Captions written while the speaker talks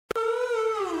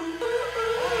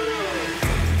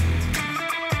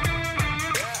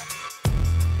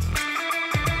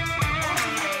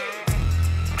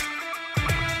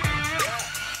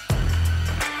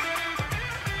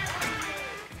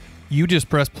You just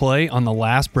pressed play on the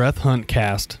Last Breath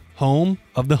Huntcast, home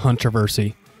of the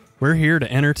Huntroversy. We're here to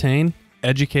entertain,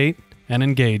 educate, and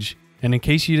engage. And in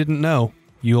case you didn't know,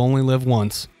 you only live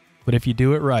once. But if you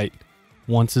do it right,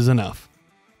 once is enough.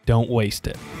 Don't waste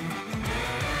it.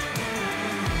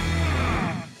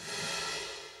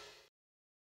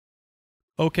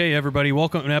 Okay, everybody,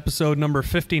 welcome to episode number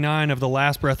 59 of the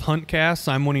Last Breath Huntcast.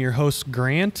 I'm one of your hosts,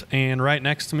 Grant, and right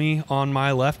next to me on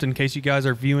my left, in case you guys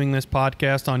are viewing this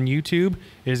podcast on YouTube,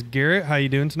 is Garrett. How you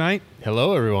doing tonight?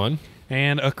 Hello, everyone.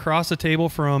 And across the table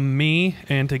from me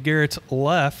and to Garrett's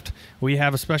left, we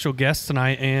have a special guest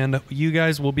tonight, and you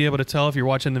guys will be able to tell if you're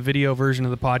watching the video version of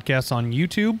the podcast on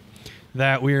YouTube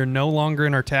that we are no longer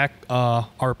in our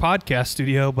podcast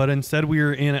studio, but instead we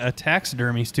are in a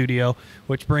taxidermy studio,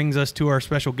 which brings us to our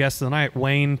special guest tonight,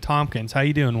 Wayne Tompkins. How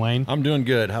you doing, Wayne? I'm doing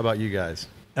good. How about you guys?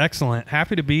 Excellent.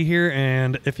 Happy to be here,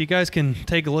 and if you guys can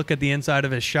take a look at the inside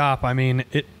of his shop, I mean,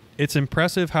 it's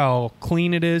impressive how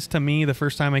clean it is to me. The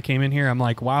first time I came in here, I'm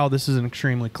like, wow, this is an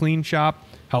extremely clean shop,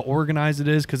 how organized it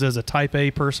is, because as a type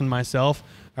A person myself,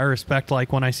 I respect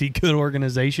like when I see good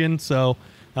organization, so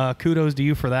kudos to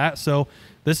you for that. So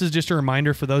this is just a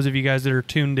reminder for those of you guys that are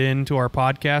tuned in to our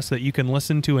podcast that you can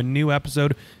listen to a new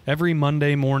episode every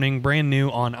Monday morning, brand new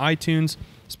on iTunes,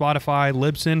 Spotify,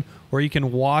 Libsyn, or you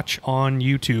can watch on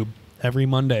YouTube every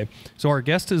Monday. So our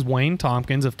guest is Wayne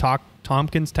Tompkins of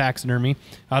Tompkins Taxidermy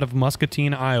out of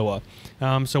Muscatine, Iowa.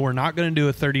 So we're not going to do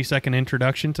a 30-second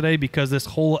introduction today because this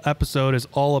whole episode is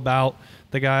all about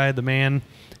the man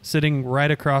sitting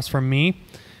right across from me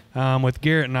with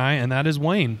Garrett and I, and that is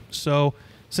Wayne. So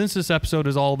since this episode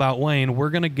is all about Wayne, we're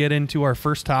going to get into our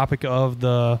first topic of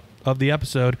the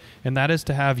episode, and that is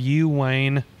to have you,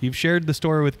 Wayne. You've shared the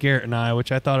story with Garrett and I,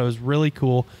 which I thought it was really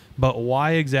cool, but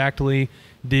why exactly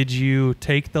did you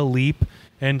take the leap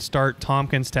and start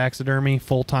Tompkins Taxidermy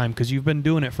full-time? Because you've been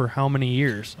doing it for how many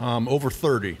years? Over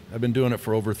 30. I've been doing it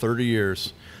for over 30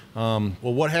 years. Well,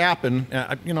 what happened,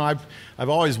 I've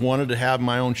always wanted to have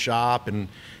my own shop and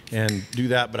do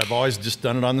that, but I've always just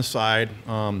done it on the side.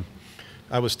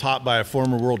 I was taught by a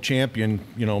former world champion,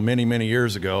 many, many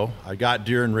years ago. I got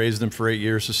deer and raised them for 8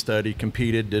 years to study,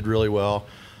 competed, did really well,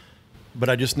 but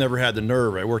I just never had the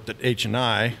nerve. I worked at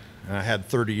H&I, and I had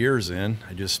 30 years in.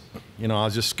 I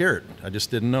was just scared. I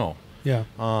just didn't know. Yeah.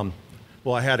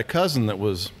 Well, I had a cousin that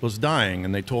was dying,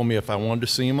 and they told me if I wanted to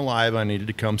see him alive, I needed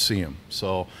to come see him.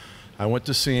 So I went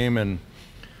to see him, and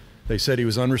they said he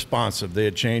was unresponsive. They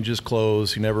had changed his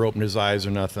clothes. He never opened his eyes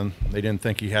or nothing. They didn't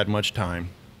think he had much time.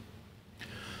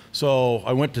 So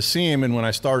I went to see him, and when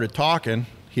I started talking,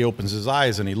 he opens his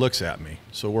eyes and he looks at me.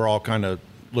 So we're all kind of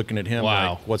looking at him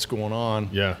Wow. like, what's going on?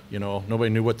 Yeah. Nobody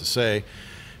knew what to say.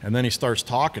 And then he starts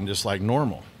talking just like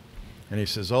normal. And he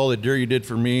says, oh, the deer you did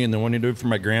for me and the one you did for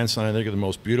my grandson, I think are the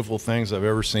most beautiful things I've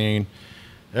ever seen.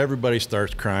 Everybody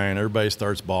starts crying. Everybody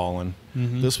starts bawling.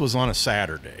 Mm-hmm. This was on a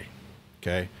Saturday,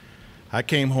 okay? I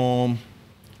came home,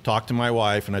 talked to my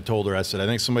wife, and I told her, I said, I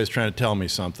think somebody's trying to tell me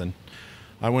something.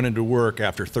 I went into work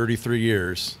after 33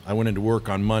 years. I went into work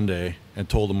on Monday and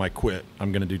told them I quit.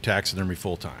 I'm going to do taxidermy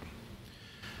full-time.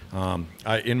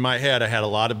 In my head, I had a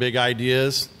lot of big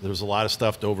ideas. There was a lot of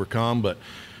stuff to overcome, but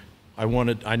I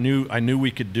knew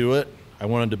we could do it. I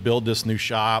wanted to build this new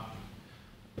shop.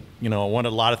 I wanted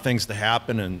a lot of things to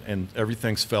happen, and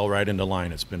everything's fell right into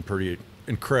line. It's been pretty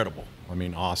incredible. I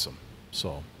mean, awesome.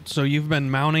 So you've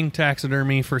been mounting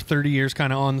taxidermy for 30 years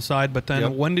kind of on the side, but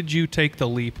then When did you take the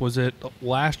leap? Was it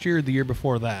last year or the year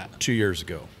before that? 2 years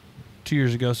ago. 2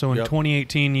 years ago. So in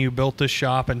 2018, you built this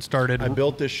shop and started. I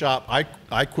built this shop.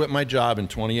 I quit my job in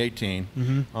 2018.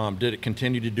 Mm-hmm.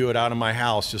 Continue to do it out of my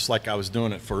house just like I was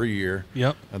doing it for a year.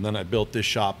 Yep. And then I built this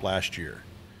shop last year.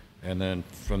 And then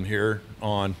from here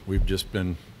on,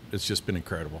 it's just been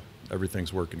incredible.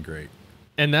 Everything's working great.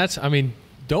 And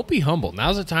don't be humble.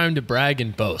 Now's the time to brag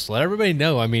and boast. Let everybody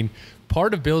know.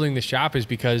 Part of building the shop is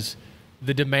because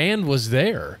the demand was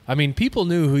there. People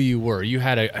knew who you were. You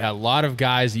had a lot of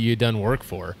guys that you had done work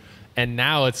for. And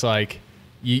now it's like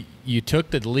you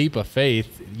took the leap of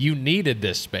faith. You needed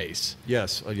this space.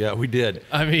 Yes. Yeah, we did.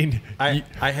 I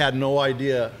had no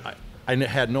idea. I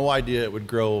had no idea it would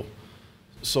grow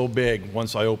so big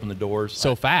once I opened the doors.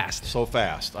 So fast.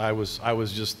 I was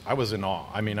in awe.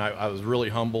 I was really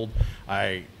humbled.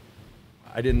 I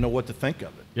didn't know what to think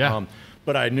of it. Yeah.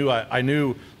 But I knew,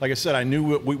 like I said, I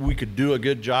knew we could do a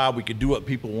good job. We could do what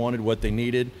people wanted, what they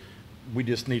needed. We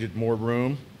just needed more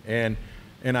room, and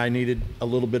I needed a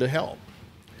little bit of help.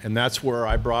 And that's where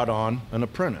I brought on an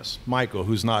apprentice, Michael,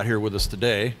 who's not here with us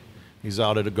today. He's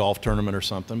out at a golf tournament or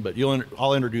something, but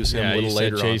I'll introduce him a little you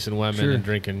later said chasing women Sure. and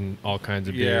drinking all kinds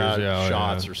of beers.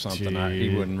 shots or something. He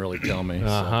Gee. wouldn't really tell me.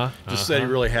 Uh-huh, Just said he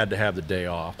really had to have the day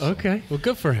off. So. Okay, well,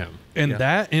 good for him. And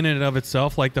that in and of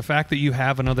itself, like the fact that you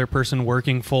have another person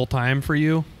working full time for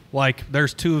you, like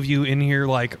there's two of you in here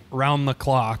like round the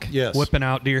clock, Yes. whipping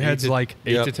out deer heads, like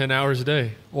 8 to 10 hours a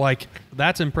day. like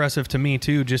that's impressive to me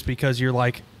too, just because you're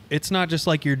like, it's not just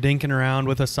like you're dinking around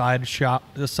with a side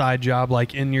job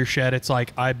like in your shed. It's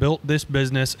like, I built this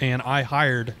business and I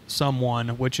hired someone,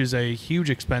 which is a huge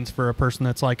expense for a person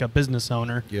that's like a business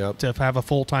owner. Yep. To have a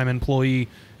full-time employee.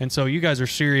 And so you guys are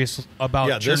serious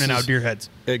about churning out deer heads.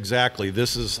 Exactly.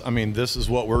 This is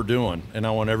what we're doing. And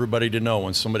I want everybody to know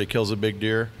when somebody kills a big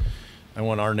deer, I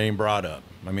want our name brought up.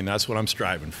 I mean, that's what I'm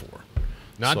striving for.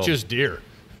 Not just deer.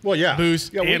 Well, yeah.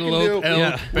 Moose, antelope,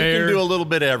 elk, bear. We can do a little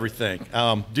bit of everything.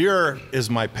 Deer is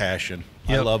my passion.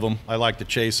 I Yep. love them. I like to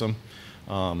chase them.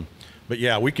 But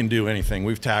yeah, we can do anything.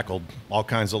 We've tackled all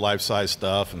kinds of life-size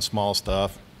stuff and small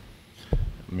stuff.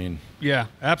 I mean, Yeah,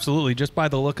 absolutely. Just by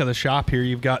the look of the shop here,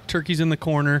 you've got turkeys in the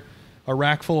corner, a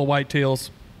rack full of whitetails,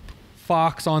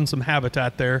 fox on some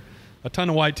habitat there, a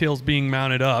ton of whitetails being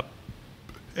mounted up,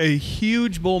 a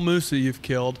huge bull moose that you've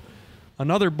killed,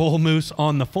 another bull moose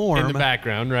on the form. In the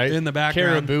background, right? In the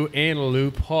background. Caribou,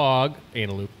 antelope, hog,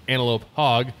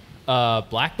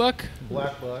 black buck,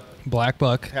 Black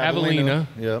buck. javelina.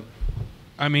 Yep.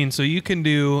 I mean, so you can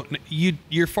do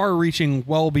you're far reaching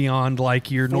well beyond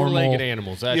like your normal. Four-legged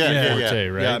animals. That's Yeah, your yeah, forte, yeah.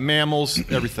 right? Yeah, mammals,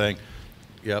 everything.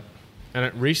 Yep.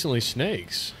 And recently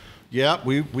snakes. Yeah,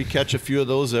 we catch a few of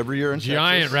those every year in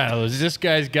Giant Texas. rattlers. This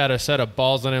guy's got a set of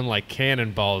balls on him like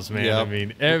cannonballs, man. Yep. I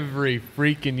mean, every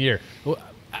freaking year. Well,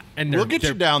 and We'll get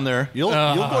you down there. You'll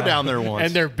go down there once.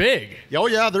 And they're big. Oh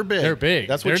yeah, they're big. They're big.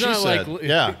 That's what they're she not said. Like,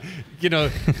 yeah. You know,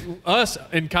 us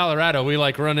in Colorado, we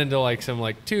like run into like some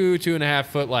like 2.5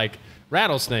 foot like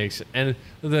rattlesnakes, and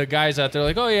the guys out there are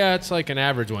like, oh yeah, it's like an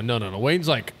average one. No. Wayne's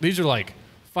like, these are like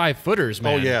 5 footers,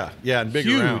 man. Oh yeah, and big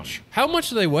Huge. around. How much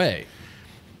do they weigh?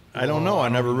 I don't know. I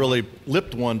never really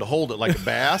lipped one to hold it like a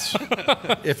bass.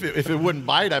 if it wouldn't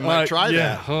bite, I might try yeah.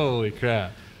 that. Holy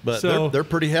crap. But So- they're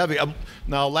pretty heavy.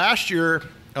 Now last year,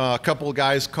 a couple of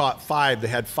guys caught 5. They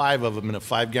had 5 of them in a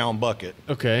 5-gallon bucket,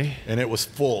 Okay. and it was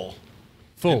full.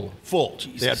 Full. Full.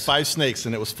 They had 5 snakes,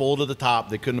 and it was full to the top.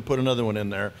 They couldn't put another one in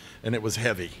there, and it was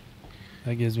heavy.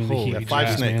 That gives me the Holy They heebie-jeebies, had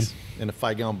 5 man. snakes in a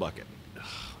 5-gallon bucket.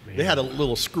 They had a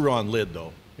little screw-on lid,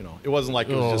 though. You know, it wasn't like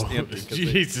it was just empty. 'Cause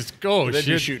Jesus. Oh, they'd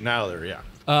be shit. shooting out of there.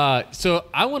 Yeah. So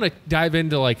I want to dive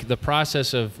into like the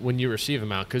process of when you receive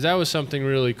them out, because that was something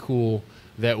really cool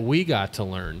that we got to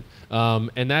learn,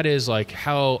 and that is like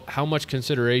how much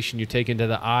consideration you take into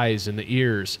the eyes and the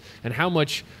ears, and how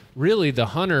much really the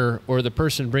hunter or the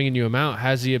person bringing you them out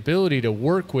has the ability to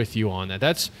work with you on that.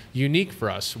 That's unique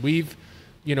for us. We've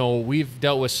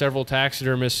dealt with several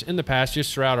taxidermists in the past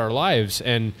just throughout our lives,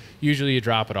 and usually you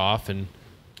drop it off and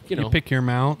You pick your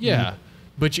mount. yeah.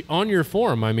 But on your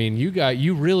forum, I mean,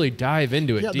 you really dive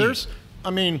into it Yeah, deep.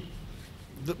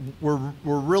 we're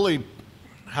really,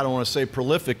 I don't want to say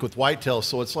prolific with whitetails,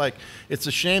 so it's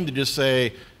a shame to just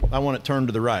say, I want it turned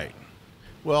to the right.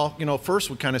 Well, first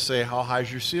we kind of say, how high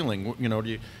is your ceiling?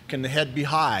 Can the head be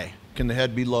high? Can the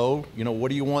head be low? What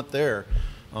do you want there?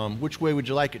 Which way would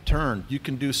you like it turned? You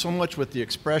can do so much with the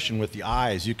expression, with the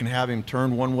eyes. You can have him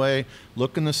turn one way,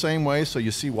 looking the same way, so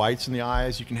you see whites in the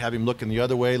eyes. You can have him looking the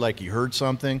other way, like he heard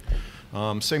something.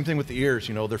 Same thing with the ears.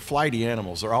 They're flighty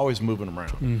animals. They're always moving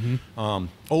around.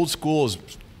 Old school is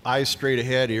eyes straight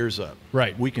ahead, ears up.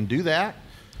 Right. We can do that,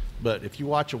 but if you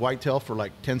watch a whitetail for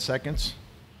like 10 seconds,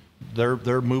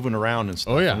 they're moving around and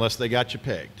stuff, Oh, yeah. unless they got you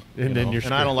pegged. And then you're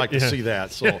and I don't like to screwed. see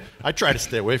that, so I try to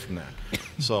stay away from that.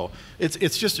 So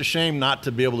it's just a shame not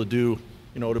to be able to do,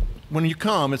 when you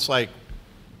come, it's like,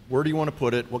 where do you want to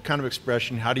put it? What kind of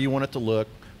expression? How do you want it to look?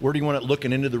 Where do you want it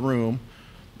looking into the room?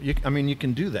 You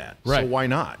can do that. Right. So why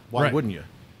not? Why Right. wouldn't you?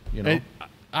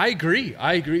 I agree.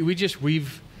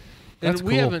 That's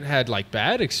we cool. haven't had like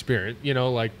bad experience,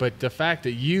 but the fact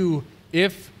that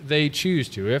if they choose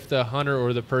to, if the hunter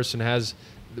or the person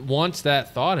wants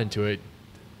that thought into it,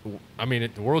 I mean,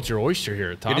 the world's your oyster here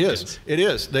at Tompkins. It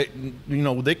is. They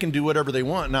can do whatever they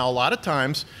want. Now, a lot of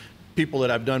times, people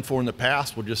that I've done for in the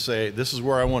past will just say, "This is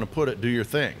where I want to put it. Do your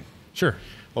thing." Sure.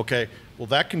 Okay. Well,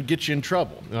 that can get you in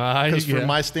trouble. Yeah. Because from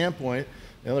my standpoint,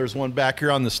 there's one back here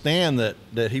on the stand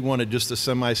that he wanted just a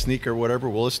semi-sneak or whatever.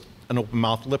 Well, it's an open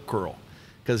mouth lip curl,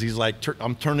 because he's like,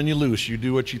 I'm turning you loose. You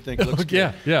do what you think looks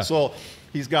good. Yeah. So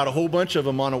he's got a whole bunch of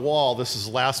them on a wall. This is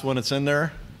the last one that's in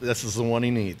there. This is the one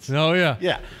he needs. Oh yeah.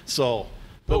 Yeah. So,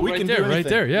 but we right can there, do anything. right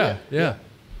there. Yeah.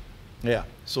 Yeah.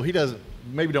 So he doesn't.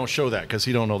 maybe don't show that because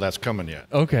he don't know that's coming yet.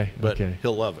 Okay. But okay.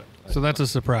 he'll love it. So that's a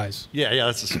surprise. Yeah,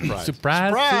 that's a surprise.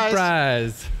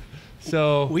 Surprise.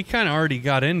 So We kind of already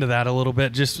got into that a little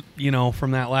bit, just,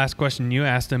 from that last question you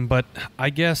asked him. But I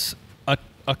guess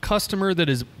a customer that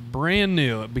is brand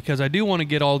new, because I do want to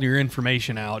get all your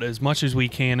information out as much as we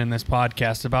can in this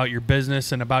podcast about your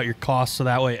business and about your costs. So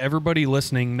that way everybody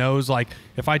listening knows, like,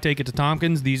 if I take it to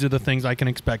Tompkins, these are the things I can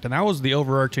expect. And that was the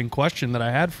overarching question that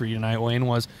I had for you tonight, Wayne,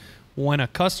 was when a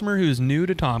customer who's new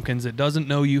to Tompkins that doesn't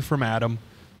know you from Adam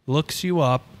looks you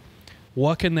up,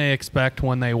 what can they expect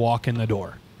when they walk in the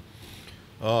door?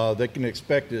 They can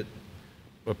expect it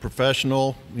a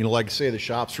professional. Like I say, the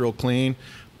shop's real clean.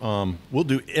 We'll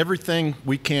do everything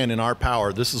we can in our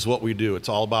power. This is what we do. It's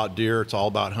all about deer. It's all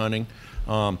about hunting.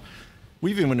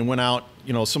 We've even went out,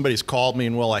 somebody's called me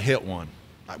and, well, I hit one.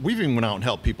 We've even went out and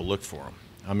helped people look for them.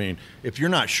 I mean, if you're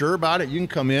not sure about it, you can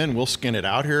come in. We'll skin it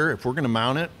out here. If we're going to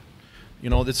mount it,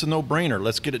 it's a no-brainer.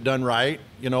 Let's get it done right.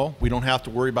 We don't have to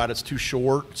worry about it's too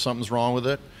short. Something's wrong with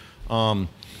it.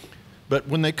 But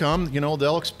when they come,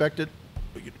 they'll expect it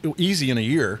easy in a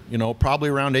year, probably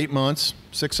around 8 months,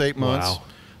 6-8 months.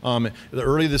 Wow. The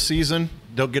early of the season,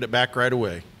 they'll get it back right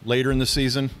away. Later in the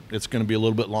season, it's going to be a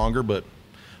little bit longer, but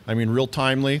I mean, real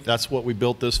timely. That's what we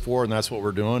built this for, and that's what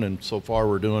we're doing. And so far,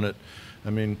 we're doing it. I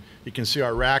mean, you can see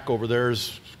our rack over there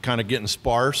is kind of getting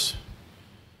sparse,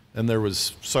 and there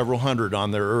was several hundred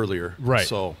on there earlier. Right.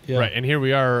 So right, and here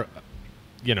we are,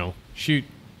 shoot,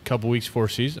 a couple weeks before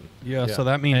season. Yeah, so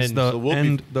that means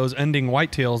And those ending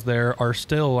whitetails there are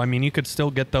still, I mean, you could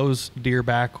still get those deer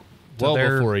back to Well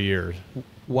their, before a year.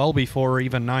 well before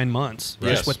even 9 months,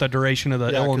 Yes. just with the duration of the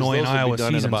yeah, 'cause Illinois and those will Iowa be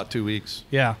done seasons. in about 2 weeks.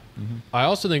 Yeah. I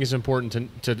also think it's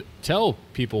important to tell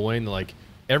people, Wayne, that, like,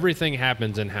 everything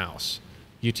happens in-house.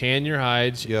 You tan your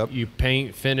hides, Yep. you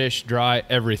paint, finish, dry,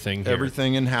 everything here.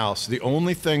 Everything in-house. The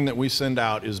only thing that we send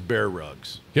out is bear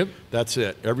rugs. Yep. That's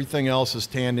it. Everything else is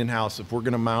tanned in-house. If we're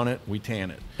going to mount it, we tan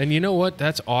it. And you know what?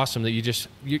 That's awesome that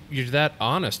you're that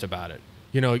honest about it.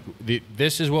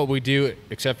 This is what we do,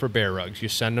 except for bear rugs. You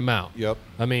send them out. Yep.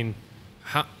 I mean,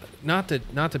 not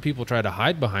that people try to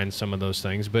hide behind some of those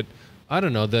things, but I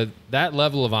don't know, that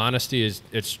level of honesty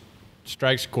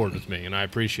strikes a chord with me, and I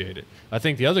appreciate it. I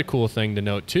think the other cool thing to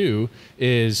note too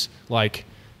is, like,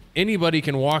 anybody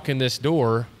can walk in this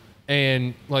door,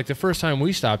 and like the first time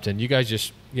we stopped in, you guys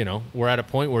just were at a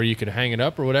point where you could hang it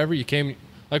up or whatever. You came.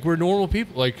 Like, we're normal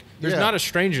people. Like, there's Yeah. not a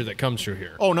stranger that comes through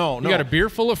here. Oh, no, You no. got a beer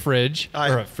full of fridge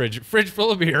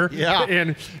full of beer. Yeah.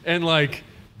 And like,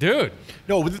 dude.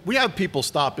 No, we have people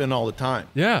stop in all the time.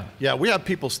 Yeah. Yeah, we have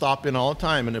people stop in all the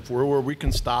time, and if we're where we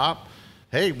can stop,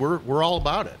 hey, we're all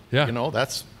about it. Yeah.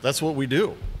 That's what we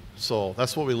do. So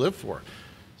that's what we live for.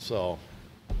 So,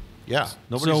 yeah,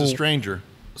 nobody's So- a stranger.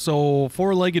 So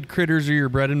four-legged critters are your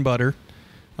bread and butter.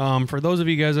 For those of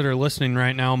you guys that are listening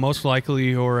right now, most likely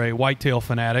you're a whitetail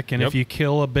fanatic, and Yep. if you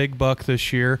kill a big buck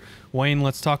this year, Wayne,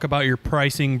 let's talk about your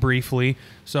pricing briefly.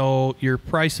 So your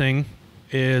pricing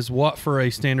is what for a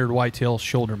standard whitetail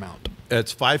shoulder mount?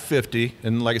 It's $550,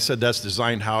 and like I said, that's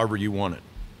designed however you want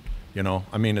it.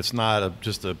 I mean, it's not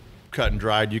just a cut and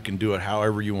dried. You can do it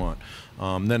however you want.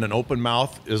 Then an open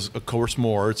mouth is, of course,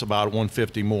 more. It's about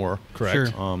 $150 more.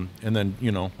 Correct. Sure. And then,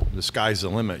 the sky's the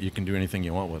limit. You can do anything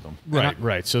you want with them.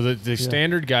 Right. So the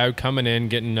standard guy coming in,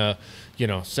 getting a,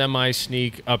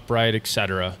 semi-sneak, upright,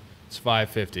 etc. It's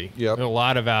 $550. Yep. A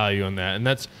lot of value in that. And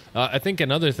that's, I think,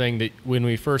 another thing that when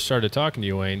we first started talking to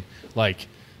you, Wayne, like,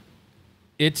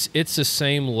 it's the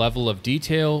same level of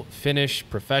detail, finish,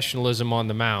 professionalism on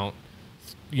the mount.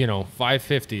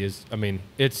 $550 is, I mean,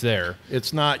 it's there.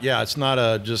 It's not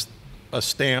just a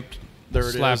stamped, there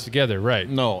it Slapped is. together, right.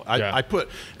 No, I put,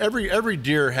 every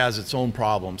deer has its own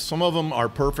problems. Some of them are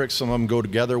perfect. Some of them go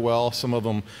together well. Some of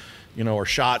them, are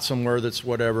shot somewhere that's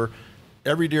whatever.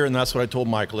 Every deer, and that's what I told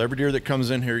Michael, every deer that comes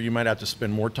in here, you might have to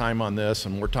spend more time on this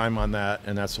and more time on that,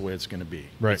 and that's the way it's going to be.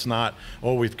 Right. It's not,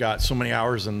 we've got so many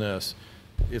hours in this.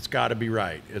 It's got to be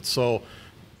right. It's so,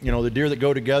 the deer that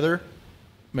go together,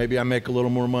 maybe I make a little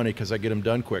more money because I get them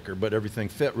done quicker, but everything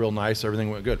fit real nice.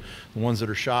 Everything went good. The ones that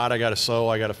are shot, I got to sew,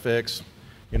 I got to fix.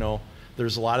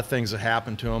 There's a lot of things that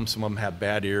happen to them. Some of them have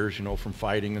bad ears, from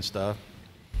fighting and stuff.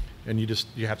 And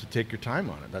you have to take your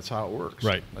time on it. That's how it works.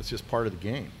 Right. That's just part of the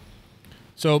game.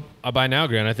 So by now,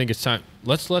 Grant, I think it's time.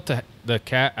 Let's let the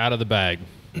cat out of the bag.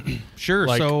 Sure.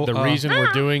 Like, so the reason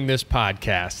we're doing this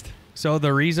podcast. So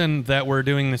the reason that we're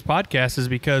doing this podcast is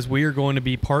because we are going to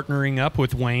be partnering up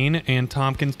with Wayne and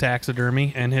Tompkins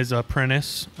Taxidermy and his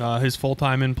apprentice, his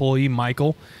full-time employee,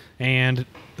 Michael. And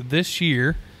this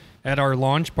year, at our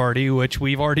launch party, which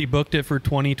we've already booked it for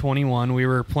 2021. We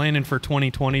were planning for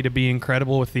 2020 to be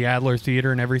incredible with the Adler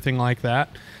Theater and everything like that.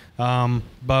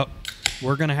 But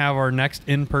we're going to have our next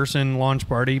in-person launch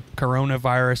party,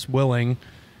 coronavirus willing.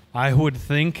 I would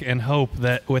think and hope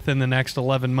that within the next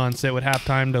 11 months it would have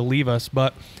time to leave us,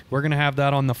 but we're going to have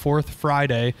that on the 4th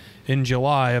Friday in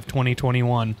July of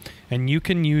 2021. And you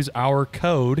can use our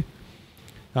code,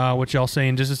 which I'll say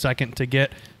in just a second, to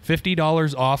get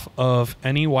 $50 off of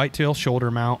any whitetail shoulder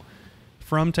mount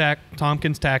from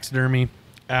Tompkins Taxidermy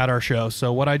at our show.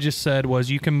 So what I just said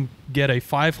was you can get a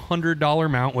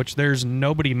 $500 mount, which there's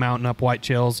nobody mounting up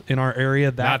whitetails in our area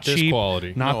that Not cheap. this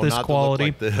quality. Not this quality.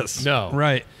 Like this. No.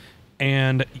 Right.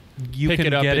 And you Pick can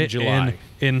it up get in it July.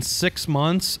 in 6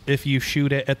 months if you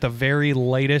shoot it at the very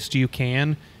latest you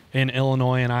can in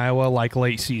Illinois and Iowa, like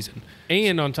late season.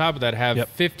 And on top of that, have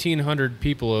 1,500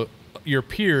 people, your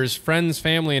peers, friends,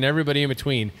 family, and everybody in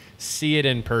between, see it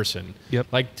in person. Yep.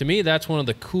 Like, to me, that's one of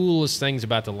the coolest things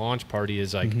about the launch party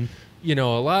is, like, you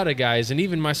know, a lot of guys, and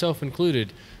even myself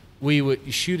included, we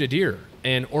would shoot a deer.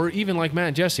 Or even like Matt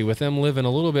and Jesse, with them living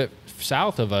a little bit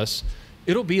south of us,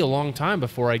 it'll be a long time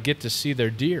before I get to see their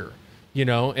deer, you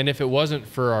know? And if it wasn't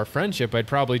for our friendship, I'd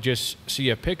probably just see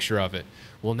a picture of it.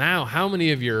 Well, now, how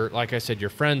many of your, like I said,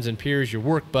 your friends and peers, your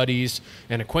work buddies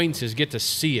and acquaintances get to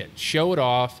see it, show it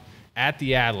off at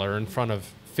the Adler in front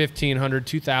of 1,500,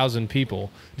 2,000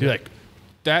 people? You're like,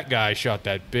 that guy shot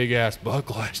that big-ass buck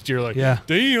last year. Like,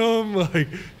 damn. Like,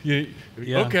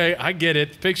 okay, I get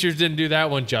it. Pictures didn't do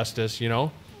that one justice, you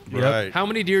know? Right. How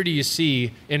many deer do you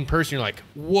see in person? You're like,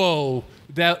 whoa,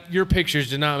 that your pictures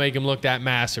did not make him look that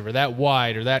massive or that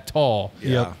wide or that tall.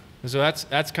 Yeah. So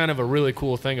that's kind of a really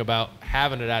cool thing about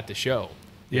having it at the show.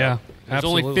 Yeah, There's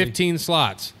absolutely. only 15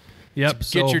 slots. Yep.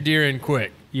 So get your deer in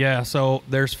quick. Yeah, so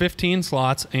there's 15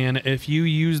 slots, and if you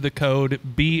use the code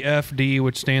BFD,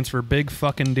 which stands for Big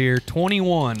Fucking Deer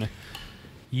 21,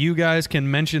 you guys can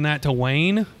mention that to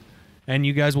Wayne, and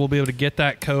you guys will be able to get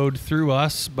that code through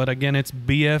us. But again, it's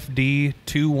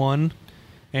BFD21,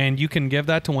 and you can give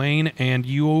that to Wayne, and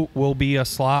you will be a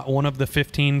slot, one of the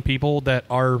 15 people that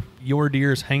are your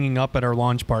deers hanging up at our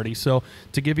launch party. So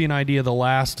to give you an idea, the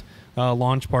last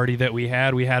launch party that we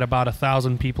had about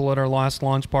 1,000 people at our last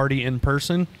launch party in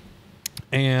person,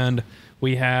 and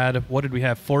we had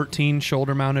 14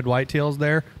 shoulder mounted whitetails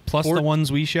there, plus the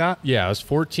ones we shot. Yeah, it was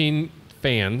 14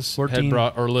 fans had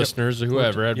brought, or listeners or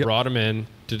whoever had brought them in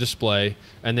to display,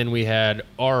 and then we had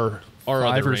our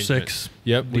 5 other or 6.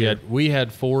 Yep, we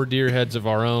had 4 deer heads of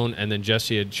our own, and then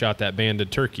Jesse had shot that banded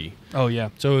turkey. Oh yeah.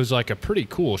 So it was like a pretty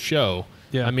cool show.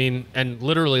 Yeah. I mean, and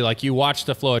literally, like, you watch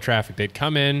the flow of traffic. They'd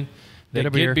come in,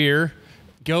 they'd get beer,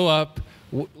 go up,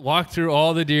 walk through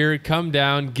all the deer, come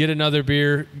down, get another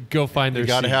beer, go find their You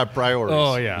got to seat. have priorities.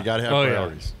 Oh, yeah. You got to have Oh,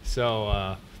 priorities. Yeah.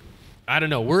 So, I don't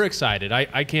know. We're excited.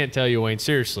 I can't tell you, Wayne,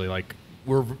 seriously. Like,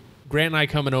 Grant and I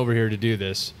coming over here to do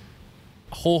this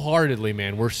wholeheartedly,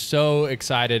 man. We're so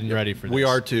excited and ready for this. We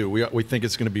are too. We think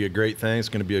it's going to be a great thing. It's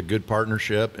going to be a good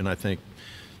partnership, and I think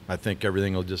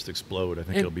everything will just explode. I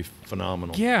think it'll be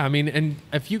phenomenal. Yeah, I mean, and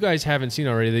if you guys haven't seen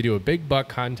already, they do a big buck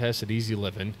contest at Easy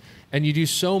Living, and you do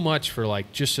so much for,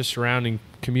 like, just the surrounding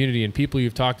community and people.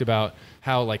 You've talked about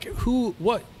how, like,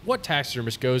 what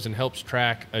taxidermist goes and helps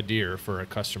track a deer for a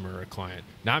customer or a client.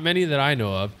 Not many that I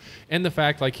know of. And the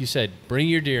fact, like you said, bring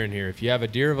your deer in here. If you have a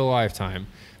deer of a lifetime,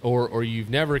 or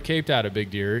you've never caped out a big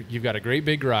deer, you've got a great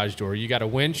big garage door, you got a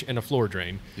winch and a floor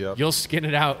drain. Yep. You'll skin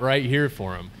it out right here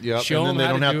for them. Yep. Show and then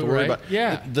them they don't have to worry about.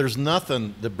 Yeah. There's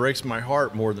nothing that breaks my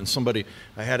heart more than somebody.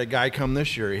 I had a guy come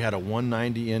this year. He had a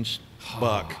 190-inch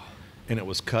buck, and it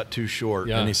was cut too short.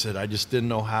 Yeah. And he said, I just didn't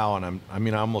know how, and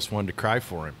I almost wanted to cry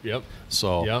for him. Yep.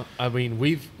 So yeah, I mean,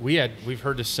 we've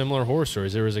heard of similar horror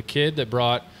stories. There was a kid that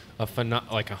brought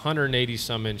like 180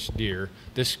 some inch deer.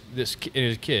 This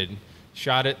kid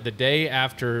shot it the day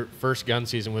after first gun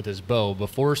season with his bow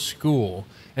before school,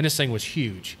 and this thing was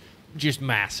huge, just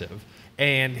massive.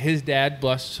 And his dad,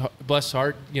 bless his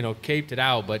heart, caped it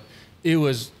out, but it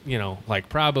was, like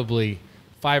probably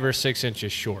 5 or 6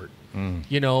 inches short.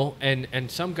 And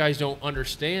some guys don't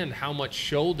understand how much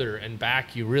shoulder and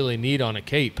back you really need on a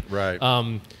cape. Right.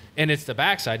 And it's the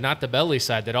backside, not the belly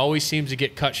side, that always seems to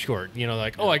get cut short.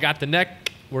 Like, oh, I got the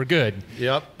neck, we're good.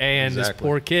 Yep. And exactly. this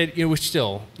poor kid, it was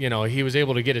still, he was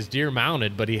able to get his deer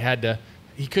mounted, but he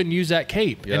couldn't use that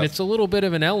cape. Yep. And it's a little bit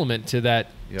of an element to that,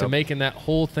 to Yep. making that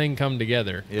whole thing come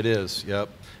together. It is. Yep.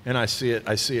 And I see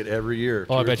it every year,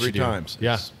 Oh, I 2 or bet you 3 do. times.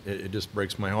 Yeah. It just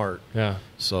breaks my heart. Yeah.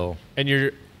 So. And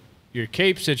your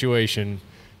cape situation,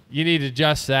 you need to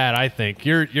adjust that. I think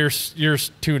you're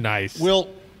too nice. Well,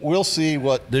 we'll see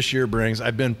what this year brings.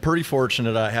 I've been pretty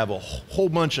fortunate. I have a whole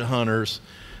bunch of hunters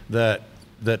that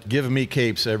give me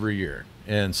capes every year,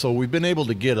 and so we've been able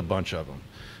to get a bunch of them.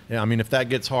 Yeah, I mean, if that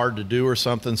gets hard to do or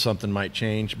something might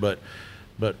change, but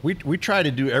we try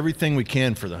to do everything we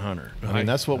can for the hunter. I mean,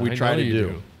 that's what we try to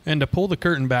do. And to pull the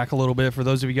curtain back a little bit for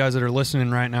those of you guys that are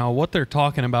listening right now, what they're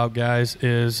talking about, guys,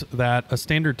 is that a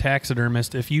standard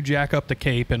taxidermist, if you jack up the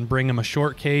cape and bring them a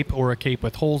short cape or a cape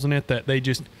with holes in it that they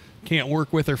just can't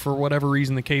work with, or for whatever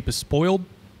reason the cape is spoiled,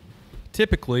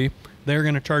 typically they're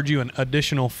going to charge you an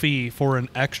additional fee for an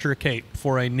extra cape,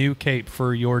 for a new cape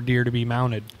for your deer to be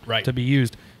mounted, to be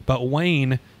used. But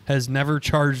Wayne has never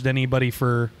charged anybody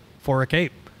for a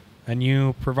cape. And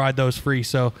you provide those free,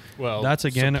 so that's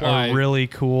again a really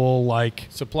cool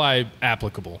supply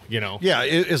applicable, you know. Yeah,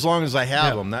 as long as I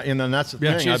have them, and then that's the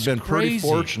thing. I've been pretty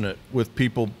fortunate with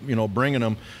people, bringing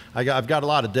them. I've got a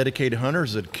lot of dedicated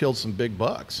hunters that killed some big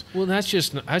bucks. Well, that's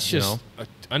just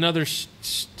another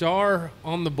star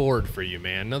on the board for you,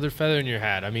 man. Another feather in your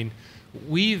hat. I mean,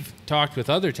 we've talked with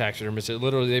other taxidermists that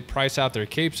literally they price out their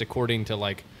capes according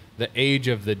to the age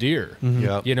of the deer.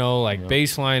 Yep.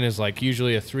 Baseline is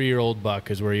usually a 3-year-old buck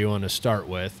is where you want to start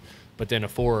with, but then a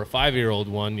 4 or 5-year-old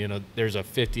one, there's a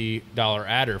 $50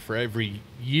 adder for every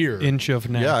year inch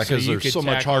of neck. Yeah, because they're so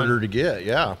much harder to get.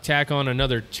 Yeah, tack on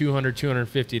another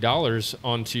 $250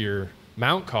 onto your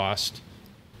mount cost,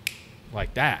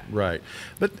 like that. Right,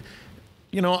 but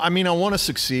I want to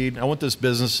succeed. I want this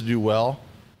business to do well,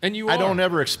 and I don't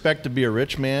ever expect to be a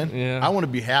rich man. Yeah. I want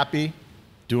to be happy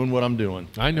doing what I'm doing.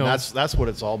 I know. And that's what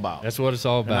it's all about. That's what it's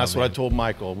all about. And that's what I told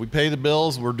Michael. We pay the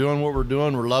bills. We're doing what we're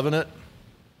doing. We're loving it.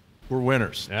 We're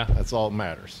winners. Yeah. That's all that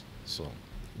matters. So.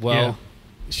 Well,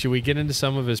 should we get into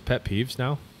some of his pet peeves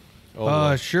now?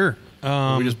 Sure.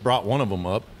 We just brought one of them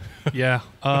up. Yeah.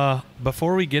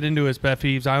 Before we get into his pet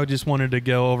peeves, I just wanted to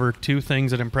go over 2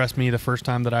 things that impressed me the first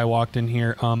time that I walked in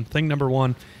here. Thing number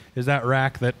 1 is that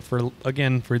rack that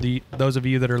those of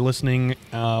you that are listening,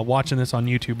 watching this on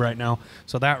YouTube right now.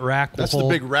 So that rack will hold,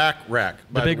 the big rack.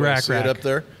 The big rack. See it up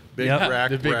there? Big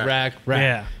rack. The big rack.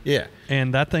 Yeah.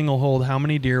 And that thing will hold how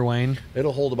many deer, Wayne?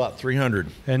 It'll hold about 300.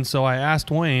 And so I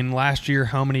asked Wayne last year,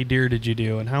 how many deer did you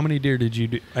do? And how many deer did you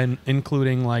do? And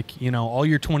including all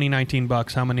your 2019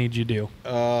 bucks, how many did you do?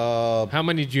 How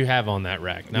many did you have on that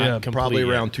rack? Probably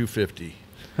around 250.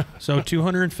 So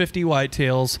 250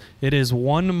 whitetails. It is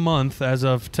 1 month as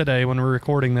of today when we're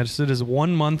recording this. It is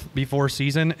 1 month before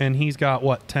season, and he's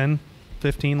got, 10,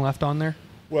 15 left on there?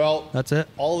 Well, that's it.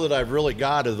 All that I've really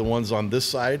got are the ones on this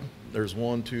side. There's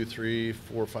 1, 2, 3,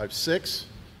 4, 5, 6.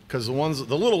 Because the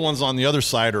little ones on the other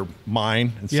side are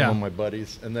mine and some of my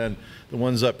buddies. And then the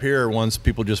ones up here are ones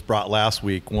people just brought last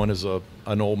week. One is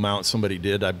an old mount somebody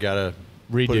did. I've got to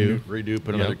put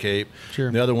another cape. Sure.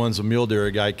 And the other one's a mule deer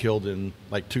a guy killed in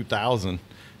 2000,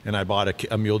 and I bought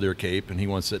a mule deer cape, and he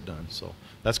wants it done. So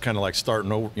that's kind of like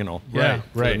starting over, for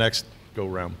the next go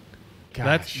round.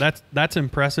 Gosh. That's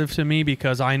impressive to me,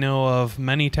 because I know of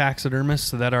many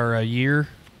taxidermists that are a year,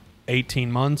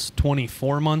 18 months,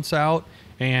 24 months out.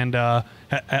 And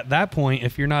at that point,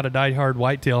 if you're not a diehard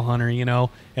whitetail hunter,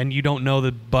 and you don't know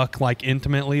the buck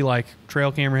intimately, like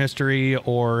trail camera history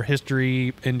or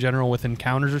history in general with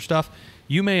encounters or stuff,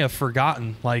 you may have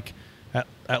forgotten.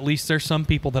 At least there's some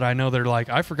people that I know that are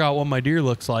I forgot what my deer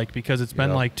looks like because it's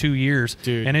been 2 years.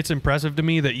 Dude. And it's impressive to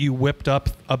me that you whipped up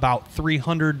about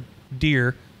 300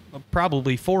 deer,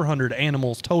 probably 400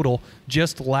 animals total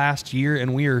just last year,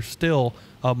 and we are still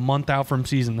a month out from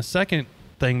season. The second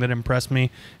thing that impressed me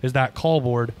is that call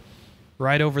board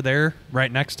right over there,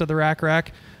 right next to the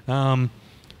rack.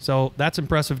 So that's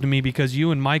impressive to me, because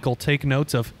you and Michael take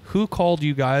notes of who called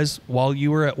you guys while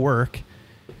you were at work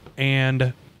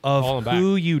and of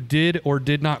who you did or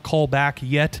did not call back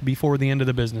yet before the end of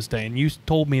the business day. And you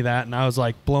told me that, and I was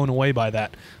blown away by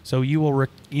that. So you will,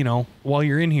 while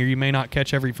you're in here, you may not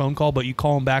catch every phone call, but you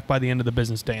call them back by the end of the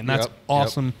business day. And that's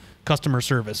awesome. Customer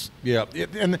service. Yeah,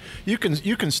 and you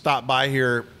can stop by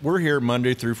here. We're here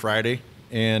Monday through Friday,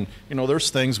 and there's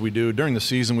things we do during the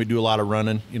season. We do a lot of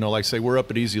running. Like say we're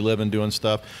up at Easy Living doing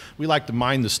stuff. We like to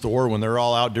mind the store when they're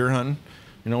all out deer hunting.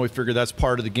 We figure that's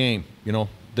part of the game.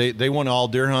 They want to all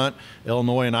deer hunt.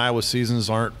 Illinois and Iowa seasons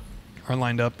aren't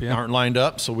lined up. Yeah, aren't lined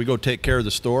up. So we go take care of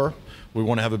the store. We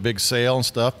want to have a big sale and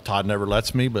stuff. Todd never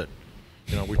lets me, but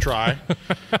we try.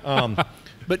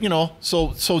 But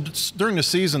so during the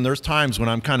season, there's times when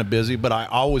I'm kind of busy, but I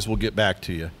always will get back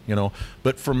to you.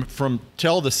 But from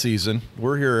till the season,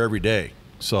 we're here every day.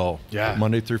 So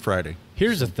Monday through Friday.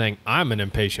 Here's the thing: I'm an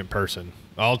impatient person.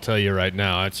 I'll tell you right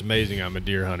now, it's amazing I'm a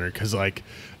deer hunter, because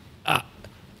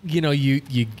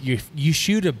you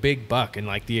shoot a big buck and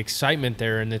like the excitement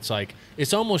there, and it's like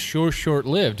it's almost short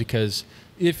lived because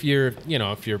if you're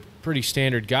a pretty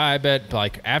standard guy, I bet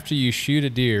like after you shoot a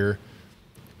deer,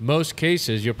 most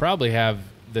cases you'll probably have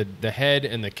the head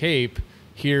and the cape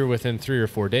here within 3 or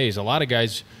 4 days. A lot of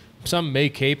guys, some may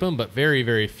cape them, but very,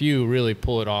 very few really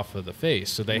pull it off of the face.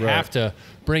 So they have to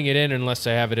bring it in unless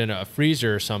they have it in a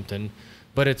freezer or something.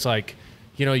 But it's like,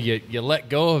 you let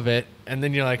go of it, and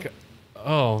then you're like,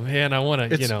 oh man, I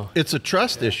want to, It's a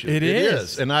trust issue. It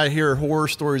is. And I hear horror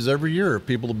stories every year of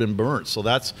people have been burnt. So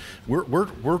that's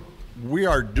we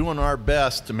are doing our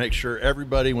best to make sure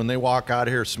everybody, when they walk out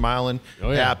of here smiling,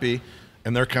 happy,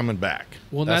 and they're coming back.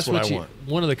 Well, that's what I want.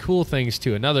 One of the cool things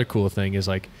too. Another cool thing is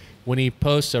like when he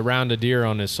posts around a deer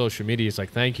on his social media, it's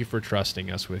like, thank you for trusting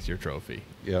us with your trophy.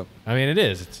 Yep. I mean, it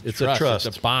is. It's a trust.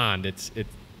 It's a bond. It's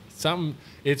something.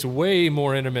 It's way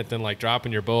more intimate than like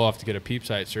dropping your bow off to get a peep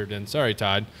sight served in. Sorry,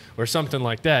 Todd, or something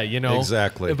like that.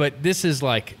 Exactly. But this is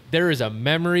like there is a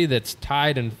memory that's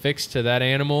tied and fixed to that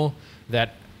animal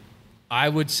that I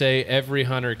would say every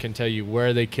hunter can tell you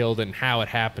where they killed it and how it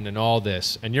happened and all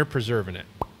this, and you're preserving it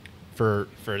for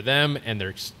them and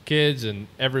their kids and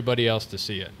everybody else to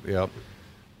see it.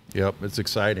 Yep. It's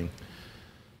exciting,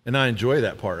 and I enjoy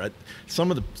that part.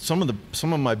 Some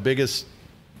of my biggest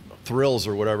thrills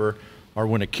or whatever are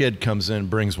when a kid comes in and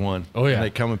brings one. Oh yeah. And they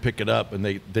come and pick it up, and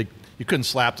you couldn't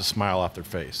slap the smile off their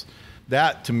face.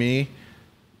 That to me,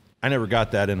 I never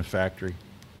got that in a factory.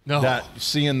 No. That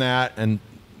seeing that and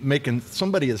making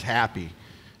somebody is happy,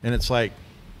 and it's like,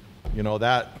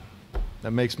 that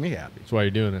makes me happy. That's why you're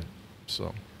doing it.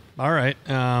 So, All right.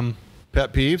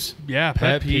 pet peeves. Yeah, Pet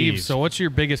pet peeves. peeves. So what's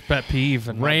your biggest pet peeve?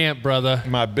 And Rant, brother.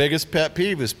 My biggest pet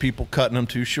peeve is people cutting them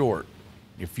too short.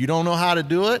 If you don't know how to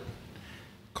do it,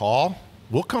 call.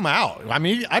 We'll come out. I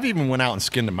mean, I've even went out and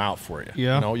skinned them out for you.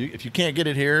 Yeah. If you can't get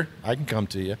it here, I can come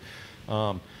to you.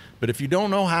 But if you don't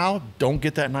know how, don't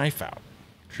get that knife out.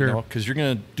 Sure. Because you're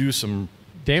going to do some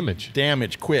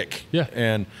Damage. quick. Yeah.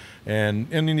 And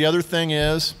then the other thing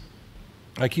is,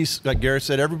 like Garrett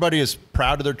said, everybody is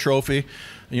proud of their trophy.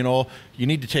 You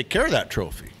need to take care of that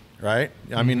trophy, right?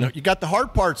 I mean, you got the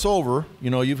hard parts over.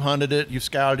 You've hunted it, you've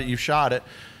scouted it, you've shot it,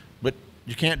 but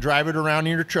you can't drive it around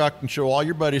in your truck and show all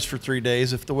your buddies for 3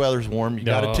 days if the weather's warm. You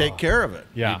got to take care of it.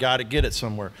 Yeah. You got to get it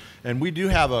somewhere. And we do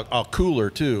have a cooler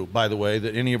too, by the way,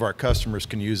 that any of our customers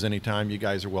can use anytime. You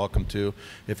guys are welcome to.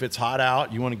 If it's hot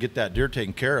out, you want to get that deer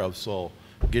taken care of, so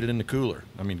get it in the cooler.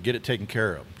 I mean, get it taken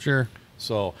care of. Sure.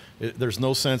 So there's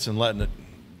no sense in letting it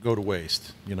go to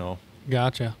waste,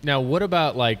 Gotcha. Now, what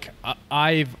about like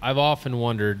I've often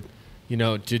wondered,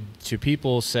 do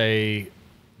people say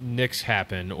nicks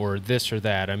happen or this or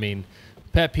that? I mean,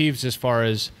 pet peeves as far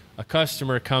as a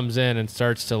customer comes in and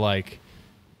starts to like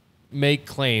make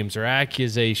claims or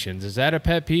accusations. Is that a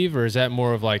pet peeve, or is that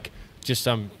more of like just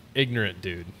some ignorant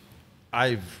dude?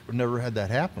 I've never had that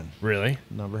happen. Really?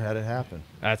 Never had it happen.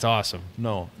 That's awesome.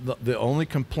 No, the only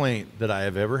complaint that I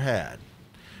have ever had,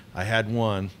 I had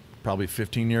one probably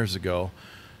 15 years ago,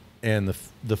 and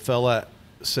the fella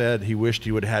said he wished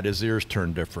he would have had his ears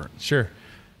turned different. Sure.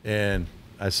 And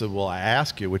I said, well, I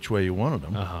asked you which way you wanted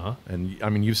them. Uh-huh. And I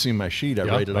mean, you've seen my sheet. I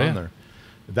write it on there.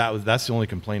 That's the only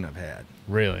complaint I've had.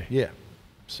 Really? Yeah.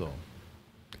 So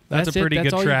That's a pretty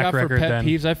good all track you got record for pet then.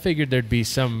 peeves? I figured there'd be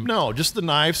some. no, just the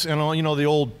knives, and the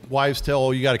old wives tell,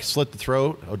 oh, you got to slit the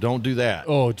throat. Oh, don't do that.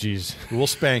 Oh, geez. We'll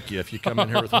spank you if you come in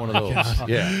here with one of those.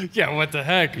 Yeah. Yeah. What the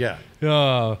heck? Yeah.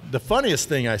 Oh. The funniest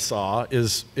thing I saw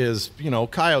is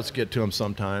coyotes get to them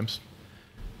sometimes.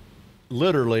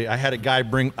 Literally, I had a guy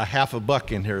bring a half a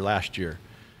buck in here last year.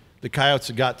 The coyotes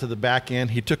had got to the back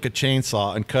end. He took a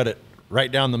chainsaw and cut it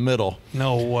right down the middle,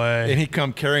 No way. and he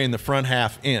come carrying the front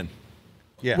half in.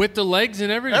 Yeah. With the legs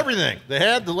and everything. everything. They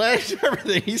had the legs,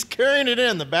 everything. He's carrying it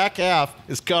in. The back half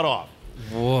is cut off.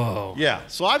 Whoa. Yeah.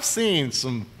 So I've seen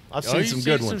some you've good seen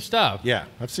ones. some stuff. Yeah,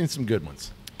 I've seen some good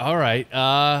ones. All right.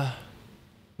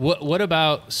 What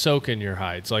about soaking your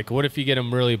hides? Like, what if you get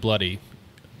them really bloody?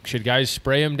 Should guys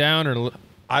spray them down or?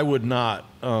 I would not.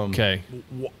 Okay.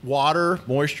 Water,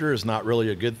 moisture is not really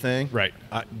a good thing. Right.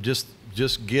 Just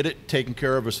get it taken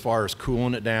care of as far as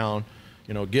cooling it down.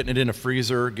 Getting it in a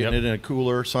freezer, getting it in a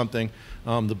cooler, something.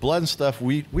 The blood and stuff,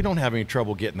 we don't have any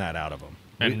trouble getting that out of them.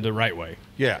 And the right way.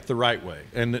 Yeah, the right way.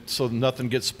 And so nothing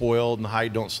gets spoiled and the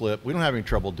hide don't slip. We don't have any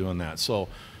trouble doing that. So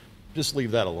just leave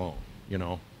that alone,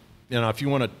 if you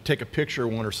want to take a picture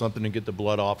of one or something and get the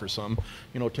blood off or something,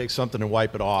 take something and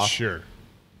wipe it off. Sure.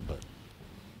 But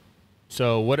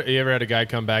So, you ever had a guy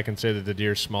come back and say that the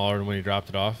deer's smaller than when he dropped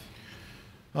it off?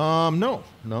 no.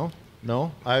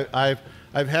 No, I've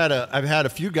had a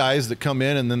few guys that come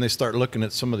in and then they start looking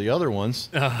at some of the other ones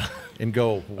and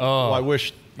go, "Oh, I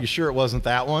wish." You sure it wasn't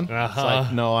that one? It's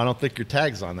like, no, I don't think your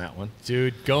tag's on that one.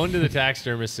 Dude, going to the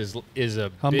taxidermist is a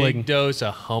Humbling. big dose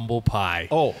of humble pie.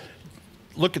 Oh,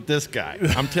 look at this guy.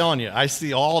 I'm telling you, I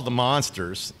see all the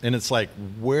monsters, and it's like,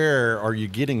 where are you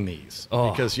getting these?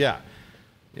 Oh. Because, yeah,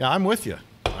 I'm with you.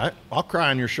 I'll cry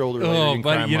on your shoulder later. Oh, You can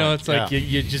cry but on you know, mine. it's like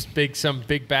you just some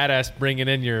big badass bringing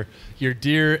in your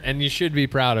deer, and you should be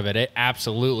proud of it.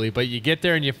 Absolutely. But you get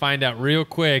there and you find out real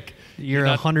quick. Your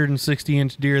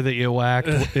 160-inch deer that you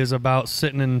whacked is about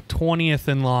sitting in 20th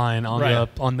in line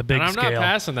on the big and I'm scale. not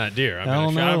passing that deer. I Hell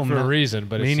mean, I shot no, him for a no. reason,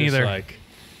 but Me it's just neither. like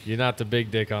you're not the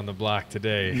big dick on the block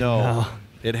today. No,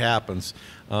 it happens.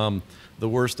 The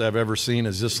worst I've ever seen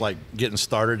is just like getting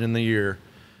started in the year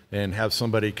and have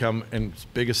somebody come and it's the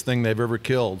biggest thing they've ever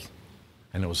killed,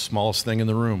 and it was the smallest thing in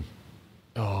the room.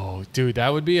 Oh, dude,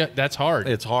 that's hard.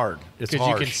 It's hard. It's Because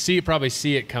harsh. you can probably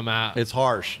see it come out. It's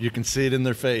harsh. You can see it in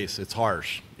their face. It's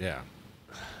harsh. Yeah.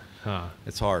 Huh.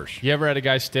 It's harsh. You ever had a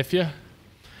guy stiff you?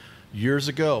 Years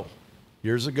ago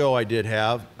I did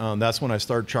have. That's when I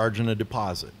started charging a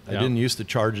deposit. I Yeah. didn't used to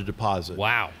charge a deposit.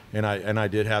 Wow. And I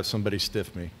did have somebody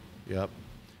stiff me. Yep.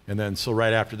 And then so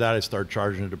right after that I started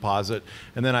charging a deposit,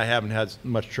 and then I haven't had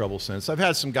much trouble since. I've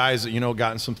had some guys that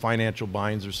gotten some financial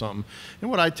binds or something. And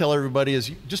what I tell everybody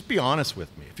is just be honest with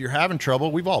me. If you're having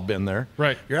trouble, we've all been there.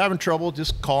 Right. You're having trouble,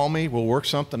 just call me. We'll work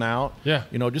something out. Yeah.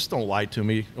 Just don't lie to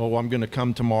me. Oh, I'm going to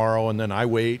come tomorrow, and then I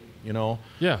wait.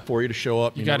 Yeah. For you to show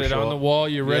up. You got never it show on the up. wall,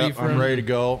 you're ready Yep, for I'm it. ready to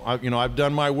go. I've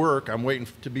done my work. I'm waiting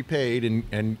to be paid,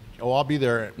 and I'll be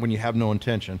there when you have no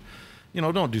intention.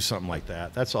 Don't do something like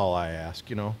that. That's all I ask.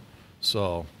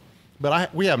 So,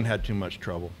 but we haven't had too much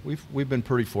trouble. We've been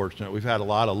pretty fortunate. We've had a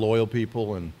lot of loyal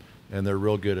people, and they're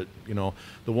real good at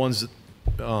the ones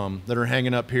that are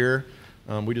hanging up here.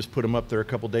 We just put them up there a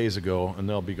couple days ago, and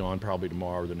they'll be gone probably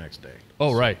tomorrow or the next day.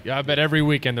 Oh, right. Yeah, I bet every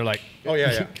weekend they're like, Oh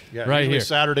yeah. Right Usually here.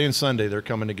 Saturday and Sunday they're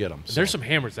coming to get them. So. There's some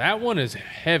hammers. That one is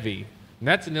heavy. And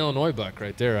that's an Illinois buck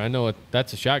right there. I know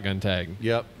that's a shotgun tag.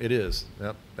 Yep, it is.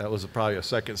 Yep, that was probably a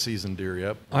second season deer.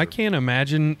 Yep. I can't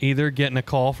imagine either getting a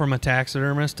call from a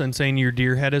taxidermist and saying your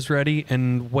deer head is ready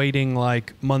and waiting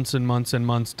like months and months and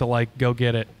months to like go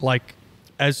get it. Like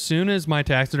as soon as my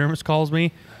taxidermist calls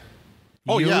me,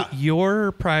 Oh, yeah.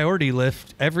 your priority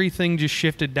list, everything just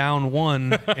shifted down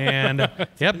one. And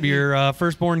yep, your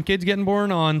firstborn kid's getting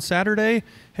born on Saturday.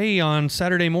 Hey, on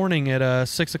Saturday morning at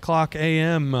 6:00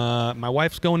 a.m., my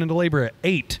wife's going into labor at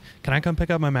 8. Can I come pick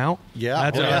up my mount?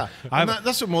 Yeah, That's,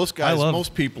 that's what most guys, love-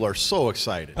 most people are so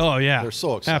excited. Oh, yeah. They're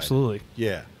so excited. Absolutely.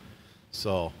 Yeah.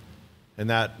 So, and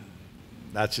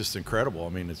that's just incredible. I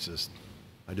mean,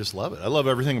 I just love it. I love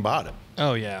everything about it.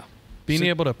 Oh, yeah. Being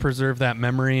able to preserve that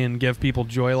memory and give people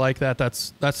joy like that,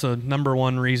 that's the number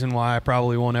one reason why I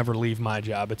probably won't ever leave my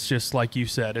job. It's just like you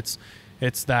said,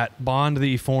 it's that bond that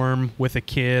you form with a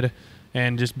kid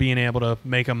and just being able to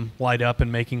make them light up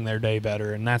and making their day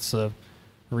better. And that's the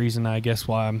reason, I guess,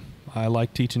 why I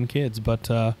like teaching kids. But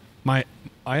I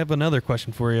have another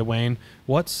question for you, Wayne.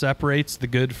 What separates the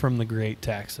good from the great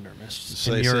taxidermists,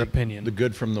 in your opinion? The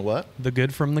good from the what? The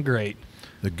good from the great.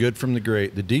 The good from the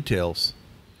great. The details.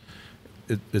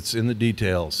 It's in the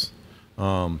details.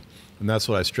 And that's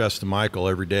what I stress to Michael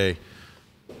every day.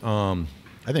 I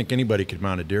think anybody could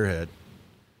mount a deer head,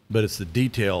 but it's the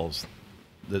details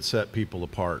that set people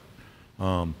apart.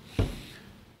 A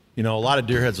lot of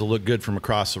deer heads will look good from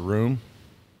across the room.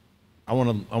 I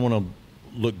want to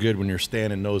look good when you're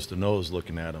standing nose to nose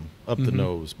looking at them, up the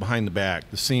nose, behind the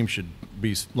back. The seam should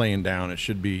be laying down. It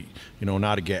should be,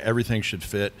 not a gap. Everything should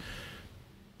fit.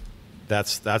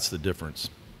 That's the difference.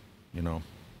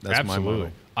 That's Absolutely. my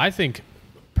motto. I think,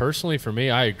 personally, for me,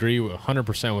 I agree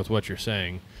 100% with what you're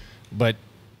saying. But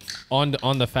on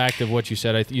the fact of what you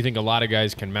said, you think a lot of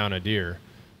guys can mount a deer.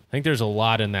 I think there's a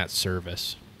lot in that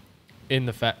service. In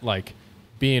the fact, like,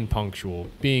 being punctual,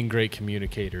 being great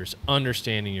communicators,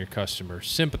 understanding your customer,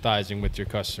 sympathizing with your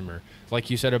customer. Like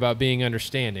you said about being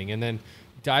understanding. And then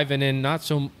diving in, not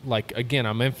so, like, again,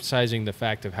 I'm emphasizing the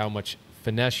fact of how much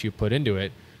finesse you put into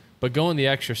it. But going the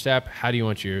extra step, how do you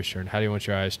want your ears turned? How do you want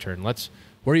your eyes turned?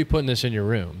 Where are you putting this in your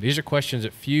room? These are questions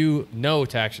that no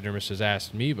taxidermist has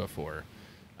asked me before.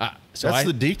 That's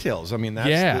the details. I mean,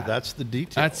 that's the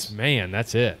details.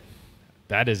 That's it.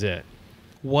 That is it.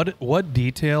 What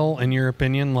detail, in your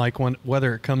opinion, like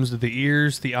whether it comes to the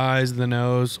ears, the eyes, the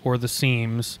nose, or the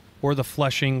seams, or the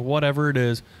fleshing, whatever it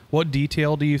is, what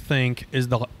detail do you think is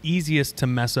the easiest to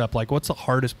mess up? Like, what's the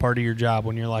hardest part of your job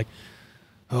when you're like,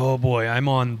 oh boy, I'm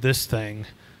on this thing.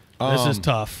 This is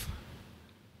tough.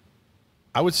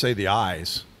 I would say the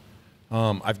eyes.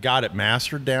 I've got it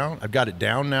mastered down. I've got it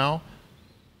down now.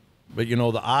 But, you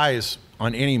know, the eyes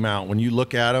on any mount, when you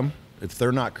look at them, if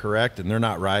they're not correct and they're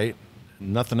not right,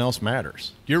 nothing else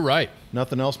matters. You're right.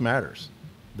 Nothing else matters.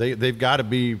 They've got to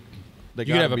be. They You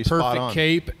could got have to a be spot perfect on.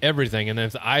 cape, everything, and then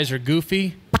if the eyes are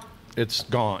goofy, It's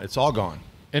gone. It's all gone.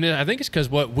 and I think it's because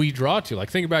what we draw to. Like,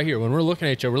 think about here when we're looking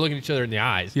at each other, we're looking at each other in the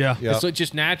eyes. Yeah. Yep. It's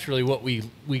just naturally what we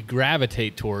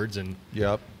gravitate towards, and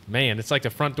Yep. man, it's like the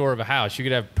front door of a house. You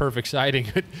could have perfect sighting.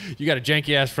 You got a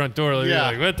janky ass front door. You're Yeah.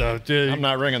 like, what the? Dude? I'm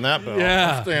not ringing that bell.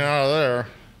 Yeah. I'm staying out of there.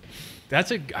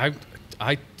 That's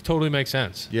I totally makes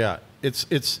sense. Yeah. It's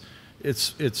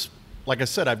like I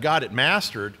said, I've got it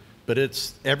mastered, but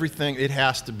it's everything. It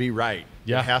has to be right.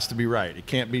 Yeah. It has to be right. It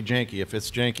can't be janky. If it's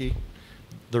janky,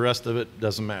 the rest of it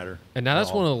doesn't matter. And now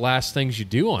that's one of the last things you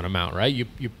do on a mount, right? You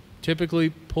typically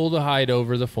pull the hide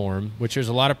over the form, which there's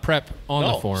a lot of prep on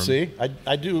the form. See,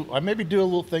 I maybe do a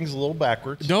little things a little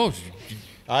backwards. No,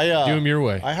 I do 'em your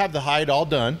way. I have the hide all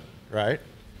done, right?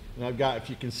 And I've got, if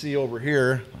you can see over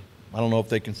here, I don't know if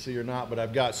they can see or not, but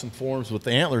I've got some forms with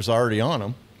the antlers already on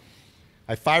them.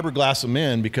 I fiberglass them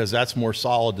in because that's more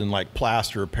solid than like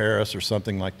plaster or Paris or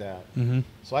something like that. Mm-hmm.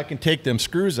 So I can take them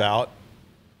screws out,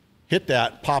 hit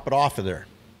that, pop it off of there.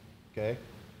 Okay.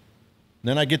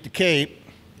 Then I get the cape,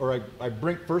 or I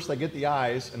get the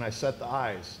eyes and I set the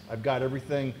eyes. I've got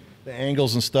everything, the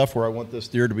angles and stuff where I want this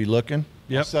deer to be looking.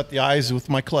 Yep. I'll set the eyes with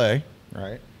my clay,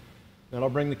 right? Then I'll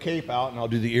bring the cape out and I'll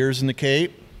do the ears in the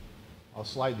cape. I'll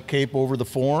slide the cape over the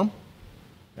form.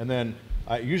 And then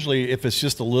usually if it's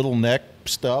just a little neck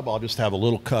stub, I'll just have a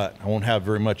little cut. I won't have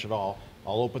very much at all.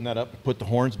 I'll open that up and put the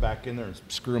horns back in there and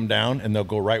screw them down, and they'll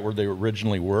go right where they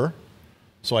originally were.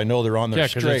 So I know they're on there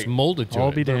because straight. it's molded to I'll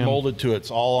it. be They're damned. molded to it.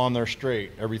 It's all on there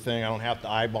straight. Everything. I don't have to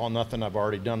eyeball nothing. I've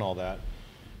already done all that.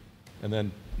 And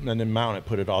then mount it,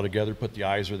 put it all together, put the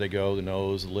eyes where they go, the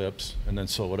nose, the lips, and then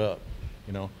sew it up.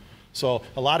 You know. So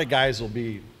a lot of guys will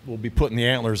be putting the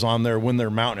antlers on there when they're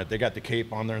mounting it. They got the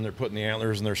cape on there and they're putting the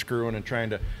antlers and they're screwing and trying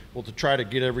to try to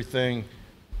get everything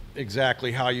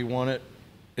exactly how you want it.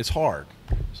 It's hard.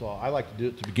 So I like to do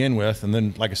it to begin with, and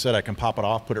then, like I said, I can pop it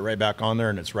off, put it right back on there,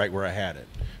 and it's right where I had it.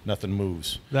 Nothing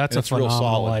moves. That's And a it's real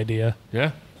phenomenal solid. idea.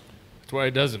 Yeah, that's why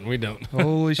it doesn't. We don't.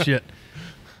 Holy shit.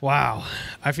 Wow.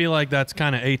 I feel like that's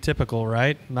kind of atypical,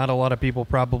 right? Not a lot of people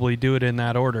probably do it in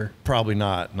that order. Probably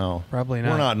not. No. Probably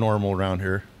not. We're not normal around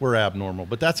here. We're abnormal,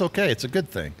 but that's okay. It's a good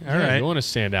thing. All right. You want to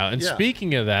stand out. And Yeah.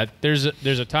 speaking of that, there's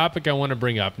a topic I want to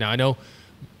bring up. Now I know,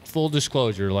 full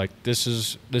disclosure, like this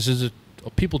is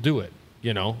people do it,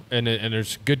 you know, and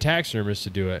there's good taxidermists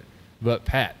to do it, but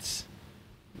pets.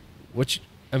 Do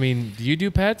you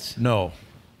do pets? No.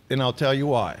 And I'll tell you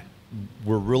why.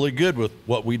 We're really good with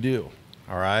what we do.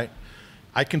 All right.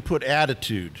 I can put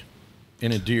attitude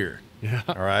in a deer. Yeah.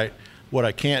 All right. What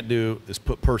I can't do is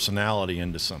put personality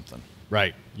into something.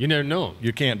 Right. You never know.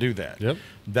 You can't do that. Yep.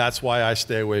 That's why I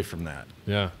stay away from that.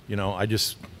 Yeah. You know, I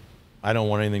don't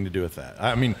want anything to do with that.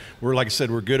 I mean, like I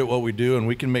said, we're good at what we do, and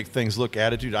we can make things look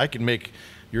attitude. I can make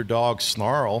your dog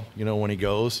snarl, you know, when he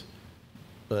goes,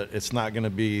 but it's not going to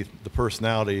be the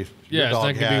personality your Yeah, it's dog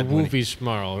not gonna had be when woofy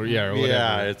snarl or whatever.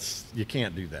 Yeah, you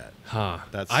can't do that. Huh.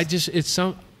 That's-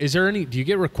 Is there any? Do you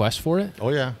get requests for it? Oh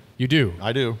yeah, You do.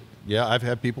 I do. Yeah, I've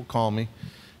had people call me,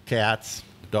 cats,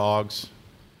 dogs.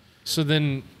 So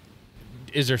then,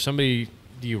 is there somebody?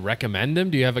 Do you recommend them?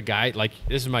 Do you have a guy like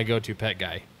this is my go-to pet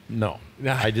guy? No,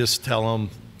 Nah. I just tell them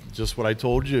just what I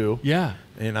told you. Yeah.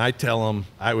 And I tell them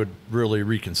I would really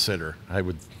reconsider. I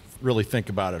would really think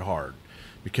about it hard,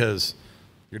 because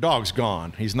your dog's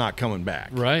gone. He's not coming back.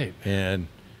 Right. And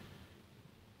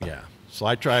yeah, so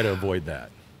I try to avoid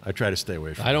that. I try to stay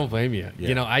away from I don't blame you. Yeah.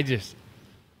 You know,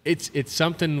 it's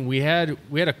something we had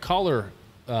a caller,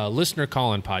 listener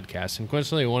call-in podcast, and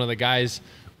coincidentally, one of the guys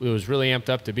who was really amped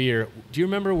up to be here. Do you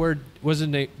remember where was his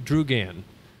name? Drew Gann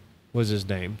was his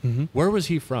name. Mm-hmm. Where was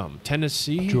he from?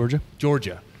 Tennessee, Georgia.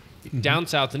 Mm-hmm. Down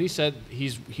south, and he said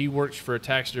he works for a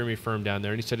taxidermy firm down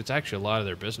there, and he said it's actually a lot of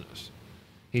their business.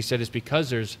 He said it's because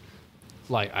there's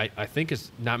like I think it's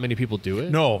not many people do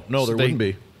it. No, So there they- wouldn't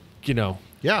be. You know,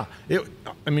 Yeah,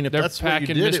 I mean, if they're that's what you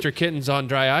packing did, Mr. Kittens on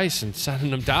dry ice and sending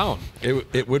them down.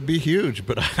 it would be huge,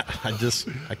 but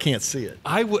I can't see it.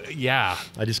 I would, yeah,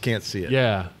 I just can't see it.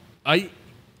 yeah.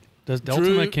 Does Delta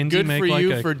Drew, McKenzie good make for like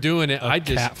you a, for doing it. a I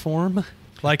just cat form?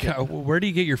 Like, where do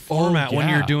you get your form at when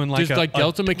yeah. you're doing like Does like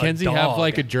Delta McKenzie have dog?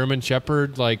 like a German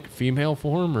Shepherd like female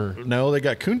form or No, they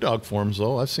got coon dog forms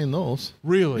though. I've seen those.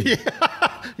 really?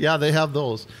 Yeah, they have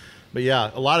those. But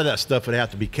yeah, a lot of that stuff would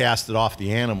have to be casted off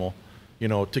the animal, you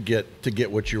know, to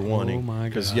get what you're wanting. my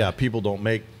Because God. yeah, people don't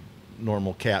make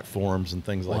normal cat forms and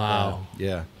things like Wow. that.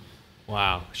 Yeah.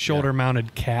 Wow.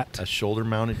 Shoulder-mounted cat. A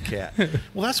shoulder-mounted cat.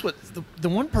 Well, that's what the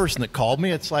one person that called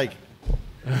me. It's like,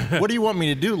 what do you want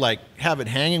me to do? Like have it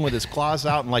hanging with its claws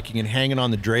out, and like you can hang it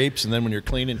on the drapes, and then when you're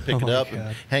cleaning, pick it up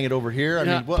and hang it over here. I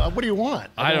mean, what do you want?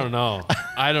 I don't know.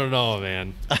 I don't know,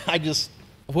 man. I just.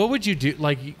 What would you do?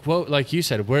 Like you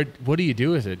said, what do you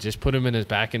do with it? Just put him in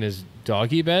his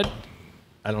doggy bed?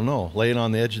 I don't know. Lay it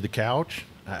on the edge of the couch.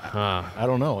 I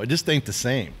don't know. It just ain't the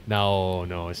same.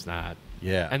 No, it's not.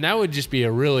 Yeah. And that would just be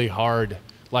a really hard,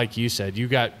 like you said,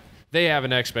 they have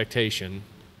an expectation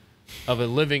of a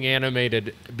living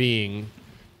animated being,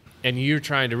 and you're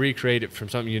trying to recreate it from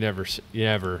something you never see,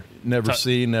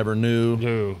 never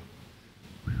knew.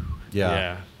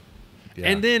 Yeah.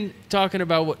 And then talking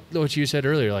about what you said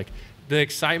earlier, like the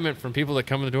excitement from people that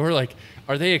come in the door, like,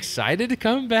 are they excited to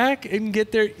come back and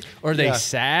get their, or are they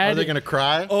sad? Are they going to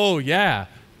cry? Oh, yeah.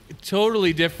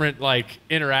 Totally different, like,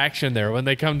 interaction there when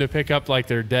they come to pick up, like,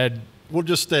 their dead. We'll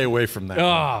just stay away from that.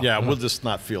 Oh. We'll just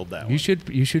not feel that way.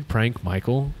 You should prank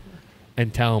Michael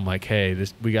and tell him, like, hey,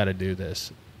 we got to do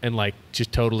this. And, like,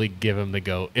 just totally give him the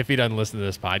go if he doesn't listen to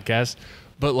this podcast.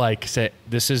 But, like, say,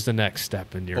 this is the next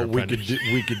step in your apprenticeship.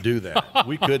 We could do that.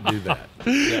 We could do that.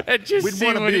 Yeah. And just see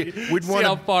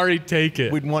how far he'd take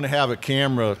it. We'd want to have a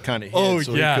camera kind of hid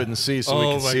so he couldn't see, so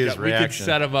we could see his reaction. We could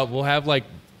set him up. We'll have, like,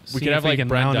 we could have like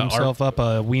Brenda himself up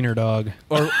a wiener dog,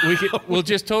 or we'll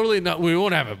just totally not. We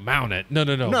won't have him mount it. No.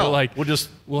 But like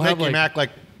we'll make him act like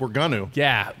we're gonna.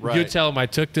 Yeah, right. You tell him I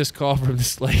took this call from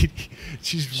this lady.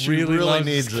 She really loves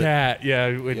needs this cat.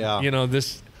 Yeah. You know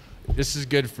this is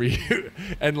good for you.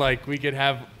 And like we could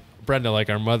have Brenda, like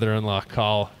our mother-in-law,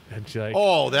 call and she's like,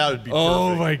 oh, that would be perfect.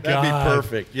 Oh my God, that'd be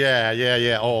perfect.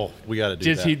 Yeah. Oh, we got to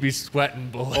do that. He'd be sweating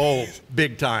bullets. Oh,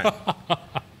 big time.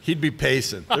 He'd be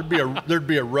pacing. There'd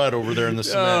be a rut over there in the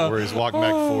cement where he's walking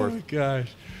back and forth. Oh my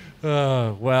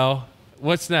gosh. Well,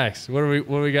 what's next? What do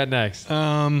we got next?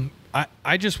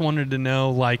 I just wanted to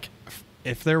know, like,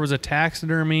 if there was a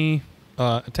taxidermist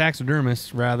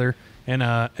rather, and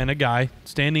a guy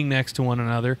standing next to one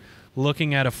another,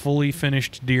 looking at a fully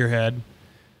finished deer head.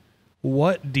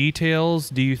 What details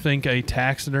do you think a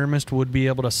taxidermist would be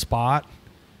able to spot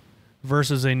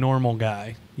versus a normal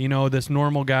guy? You know, this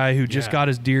normal guy who just got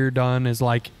his deer done is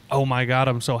like, oh my God,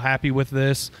 I'm so happy with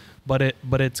this, but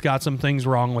it's got some things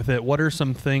wrong with it. What are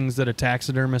some things that a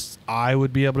taxidermist's eye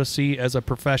would be able to see as a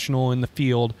professional in the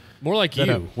field? More like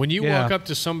you. When you walk up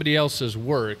to somebody else's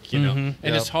work, you know,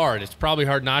 and it's hard. It's probably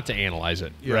hard not to analyze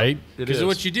it, right? Because it's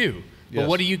what you do. But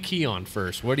what do you key on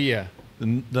first? What do you...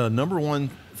 The number one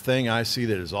thing I see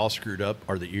that is all screwed up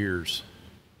are the ears.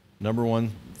 Number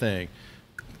one thing.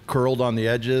 Curled on the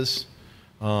edges.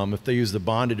 If they use the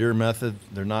bonded ear method,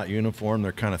 they're not uniform.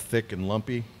 They're kind of thick and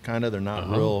lumpy, kind of. They're not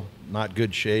not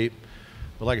good shape.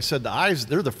 But like I said, the eyes,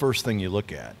 they're the first thing you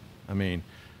look at. I mean,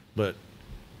 but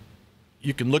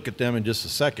you can look at them in just a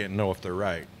second and know if they're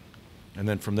right. And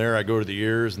then from there, I go to the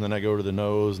ears, and then I go to the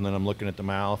nose, and then I'm looking at the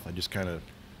mouth. I just kind of,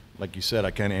 like you said,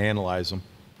 I kind of analyze them,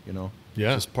 you know.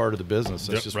 Yeah. It's just part of the business.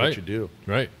 That's just what you do.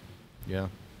 Right. Yeah.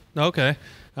 Okay.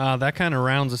 That kind of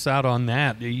rounds us out on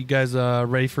that. Are you guys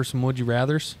ready for some Would You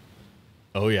Rathers?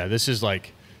 Oh, yeah. This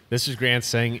is Grant's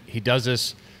saying. He does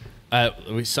this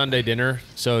Sunday dinner.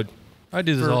 So I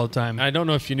do this all the time. I don't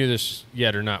know if you knew this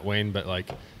yet or not, Wayne, but like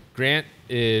Grant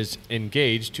is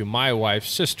engaged to my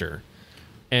wife's sister.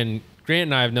 And Grant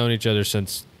and I have known each other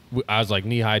since I was like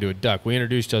knee high to a duck. We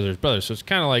introduced each other as brothers. So it's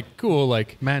kind of like cool.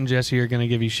 Like Matt and Jesse are going to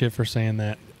give you shit for saying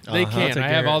that. They can't. I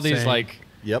have all these saying.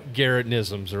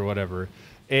 Garrett-nisms or whatever.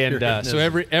 And so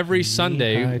every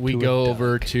Sunday we go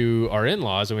over to our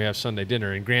in-laws and we have Sunday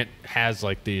dinner. And Grant has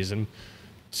like these, and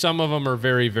some of them are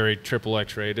very, very triple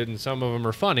X rated, and some of them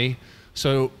are funny.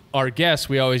 So our guests,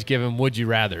 we always give him Would You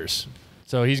Rathers.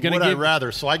 So he's going to Would I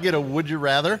rather? So I get a Would You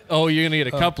Rather? Oh, you're going to get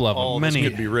a couple of them. Oh, Many. this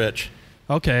could be rich.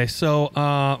 Okay, so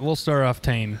we'll start off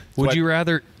tame. Would you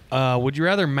rather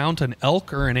mount an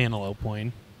elk or an antelope,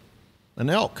 Wayne? An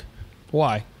elk.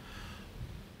 Why?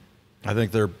 I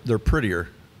think they're prettier.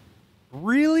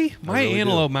 Really? My really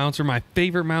antelope mounts are my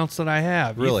favorite mounts that I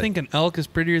have. Really? You think an elk is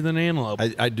prettier than an antelope?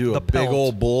 I do. A big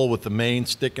old bull with the mane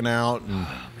sticking out, and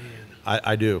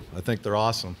I do. I think they're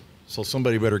awesome. So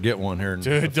somebody better get one here.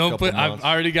 Dude, don't put. I've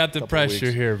already got the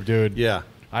pressure here, dude. Yeah.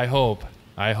 I hope.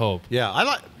 Yeah, I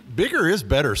like bigger is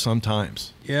better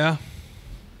sometimes. Yeah.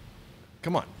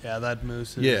 Come on. Yeah, that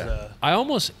moose is... Yeah.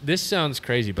 This sounds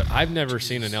crazy, but I've never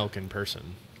seen an elk in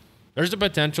person. There's a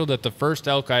potential that the first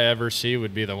elk I ever see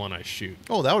would be the one I shoot.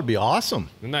 Oh, that would be awesome.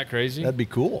 Isn't that crazy? That'd be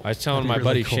cool. I was telling my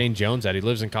buddy Shane Jones that he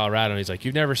lives in Colorado, and he's like,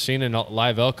 "You've never seen a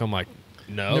live elk?" I'm like,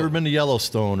 "No." Never been to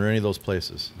Yellowstone or any of those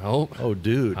places. No. Oh,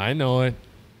 dude. I know it.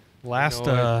 Last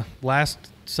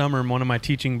summer, one of my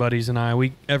teaching buddies and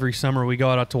I, every summer we go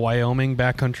out to Wyoming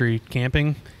backcountry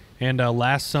camping, and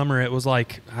last summer it was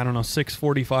like, I don't know,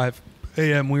 6:45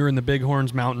 a.m. We were in the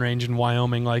Bighorns mountain range in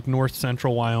Wyoming, like north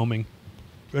central Wyoming,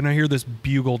 and I hear this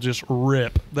bugle just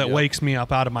rip that wakes me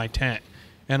up out of my tent,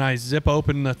 and I zip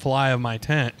open the fly of my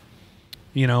tent,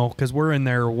 you know, because we're in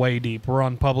there way deep. We're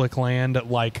on public land at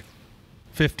like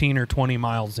 15 or 20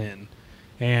 miles in,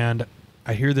 and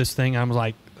I hear this thing. I'm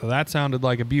like, that sounded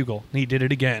like a bugle. And he did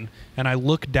it again. And I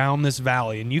look down this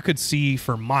valley, and you could see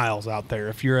for miles out there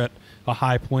if you're at a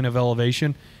high point of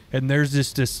elevation. And there's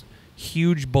this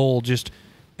huge bull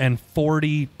and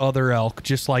 40 other elk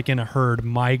just like in a herd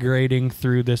migrating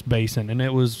through this basin. And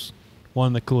it was one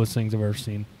of the coolest things I've ever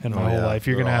seen in my whole life.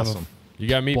 You're going to have you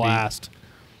got me blast.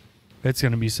 It's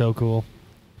going to be so cool.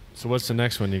 So what's the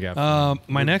next one you got?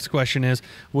 My next question is,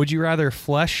 would you rather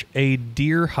flesh a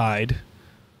deer hide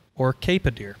or cape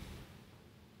a deer?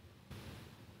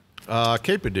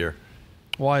 Cape a deer.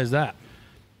 Why is that?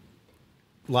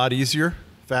 A lot easier,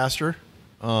 faster.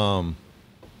 The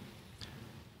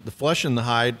flesh and the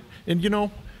hide. And, you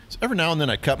know, every now and then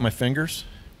I cut my fingers.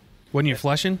 When you're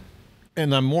fleshing?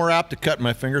 And I'm more apt to cut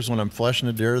my fingers when I'm fleshing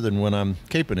a deer than when I'm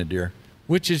caping a deer.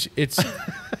 Which is,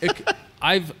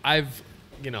 I've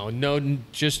known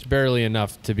just barely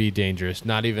enough to be dangerous,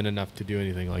 not even enough to do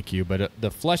anything like you. But the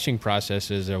fleshing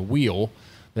process is a wheel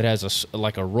that has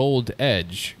like a rolled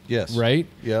edge. Yes. Right?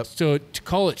 Yep. So to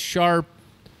call it sharp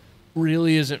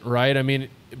really isn't right. I mean,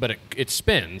 but it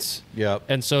spins. Yep.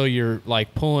 And so you're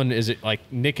like pulling, is it like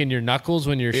nicking your knuckles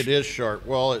when you're... It is sharp.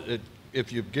 Well,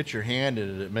 if you get your hand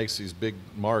in it, it makes these big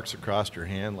marks across your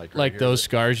hand. Like those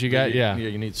scars you got? Yeah.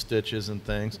 You need stitches and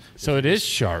things. So it is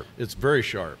sharp. It's very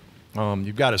sharp.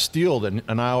 You've got a steel,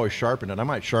 and I always sharpen it. I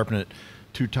might sharpen it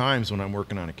 2 times when I'm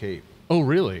working on a cape. Oh,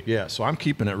 really? Yeah, so I'm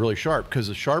keeping it really sharp because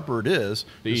the sharper it is,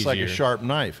 it's like a sharp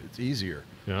knife. It's easier.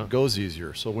 Yeah. It goes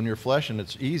easier. So when you're fleshing,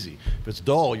 it's easy. If it's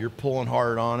dull, you're pulling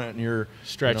hard on it and you're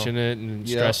stretching it and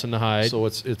stressing the hide. So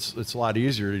it's a lot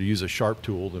easier to use a sharp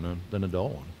tool than a dull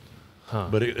one. Huh.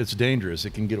 But it's dangerous.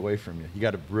 It can get away from you. You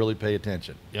got to really pay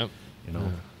attention. Yep. You know.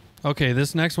 Yeah. Okay,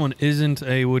 this next one isn't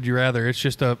a would you rather. It's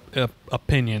just a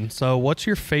opinion. So what's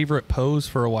your favorite pose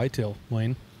for a whitetail,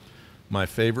 Wayne? My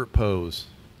favorite pose,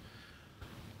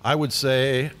 I would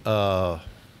say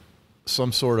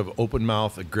some sort of open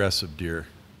mouth aggressive deer,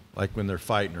 like when they're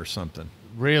fighting or something.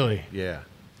 Really? Yeah.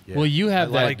 Well, you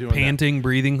have that like panting,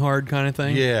 breathing hard kind of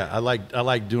thing? Yeah, I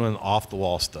like doing off the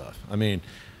wall stuff. I mean,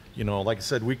 you know, like I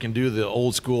said, we can do the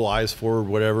old school eyes forward,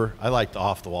 whatever. I like the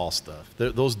off the wall stuff.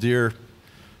 Those deer,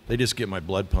 they just get my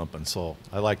blood pumping. So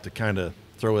I like to kind of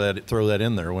throw that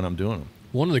in there when I'm doing them.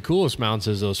 One of the coolest mounts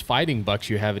is those fighting bucks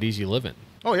you have at Easy Living.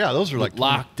 Oh yeah, those are like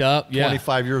locked up,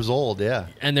 25 years old, yeah.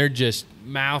 And they're just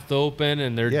mouth open,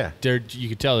 and they're you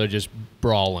can tell they're just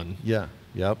brawling. Yeah,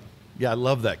 yep, yeah. I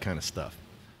love that kind of stuff.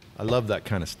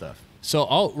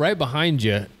 So right behind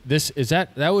you,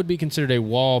 that would be considered a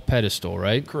wall pedestal,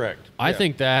 right? Correct. I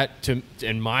think that,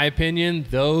 in my opinion,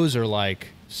 those are like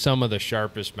some of the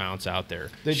sharpest mounts out there.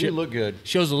 They do look good.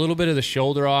 Shows a little bit of the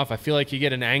shoulder off. I feel like you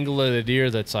get an angle of the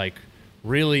deer that's like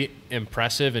really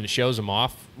impressive and shows them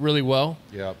off really well.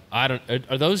 Yep. Are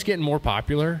those getting more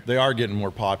popular? They are getting more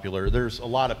popular. There's a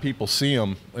lot of people see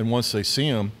them, and once they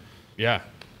see them, yeah,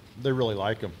 they really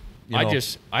like them.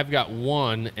 I've got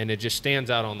one, and it just stands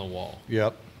out on the wall.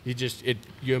 Yep.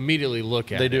 You immediately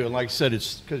look at it. They do, and like I said,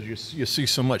 it's because you see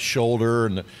so much shoulder,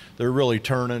 and they're really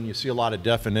turning. You see a lot of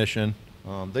definition.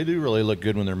 They do really look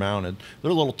good when they're mounted.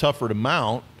 They're a little tougher to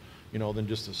mount, than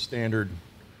just a standard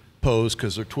pose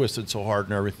because they're twisted so hard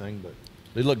and everything, but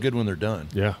they look good when they're done.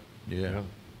 Yeah.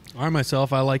 I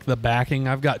myself, I like the backing.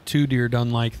 I've got 2 deer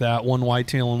done like that, 1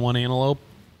 whitetail and 1 antelope.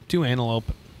 2 antelope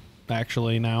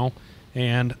actually now.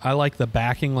 And I like the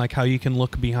backing, like how you can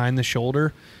look behind the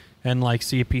shoulder and like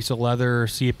see a piece of leather or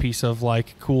see a piece of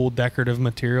like cool decorative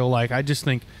material. Like I just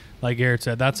think, like Garrett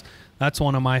said, that's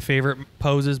one of my favorite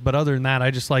poses. But other than that, I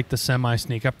just like the semi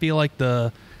sneak. I feel like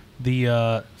the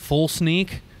full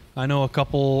sneak, I know a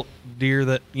couple deer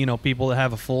that, people that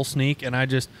have a full sneak, and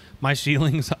my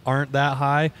ceilings aren't that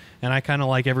high, and I kind of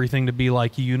like everything to be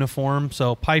like uniform.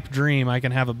 So pipe dream, I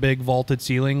can have a big vaulted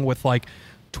ceiling with like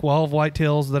 12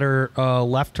 whitetails that are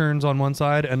left turns on one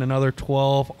side and another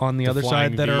 12 on the other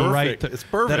side that are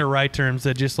right turns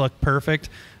that just look perfect.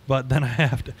 But then I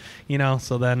have to,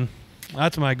 so then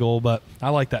that's my goal. But I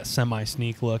like that semi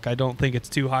sneak look. I don't think it's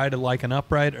too high to like an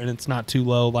upright, and it's not too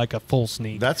low like a full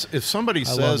sneak. That's if somebody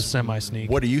says semi sneak.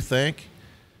 What do you think?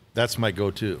 That's my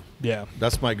go-to. Yeah.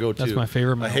 That's my go-to. That's my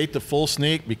favorite mount. I hate the full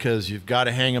sneak because you've got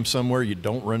to hang them somewhere you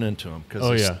don't run into them because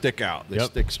they stick out. They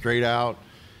stick straight out.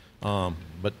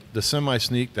 But the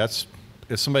semi-sneak, that's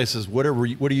if somebody says, what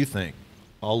do you think?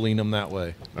 I'll lean them that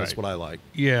way. That's what I like.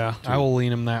 Yeah, I will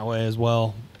lean them that way as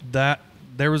well.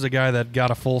 There was a guy that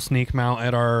got a full sneak mount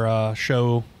at our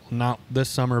show, not this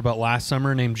summer, but last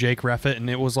summer, named Jake Reffett, and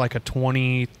it was like a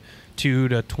 22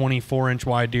 to 24 inch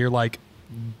wide deer, like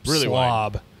really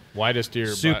slob. Widest deer.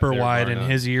 Super wide,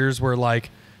 and his ears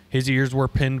were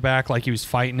pinned back like he was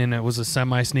fighting, and it was a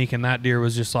semi-sneak, and that deer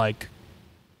was just like,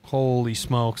 holy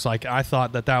smokes. Like, I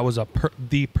thought that was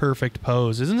the perfect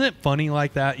pose. Isn't it funny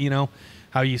like that, you know,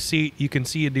 how you can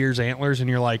see a deer's antlers, and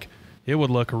you're like, it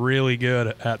would look really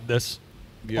good at this,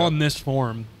 on this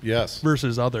form. Yes.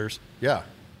 Versus others. Yeah.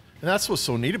 And that's what's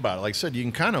so neat about it. Like I said, you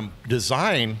can kind of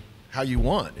design how you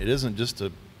want. It isn't just a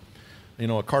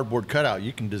cardboard cutout.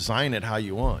 You can design it how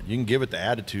you want. You can give it the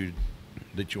attitude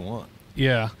that you want.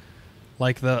 Yeah.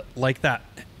 Like that.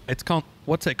 It's called,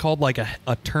 what's it called? Like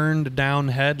a turned down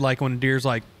head, like when a deer's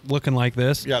like looking like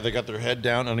this. Yeah, they got their head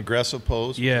down, an aggressive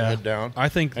pose. Yeah. Their head down.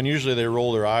 And usually they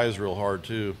roll their eyes real hard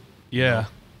too. Yeah. You know?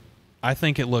 I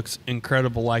think it looks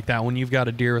incredible like that when you've got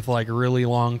a deer with like really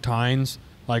long tines,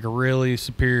 like a really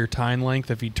superior tine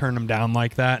length. If you turn them down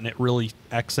like that, and it really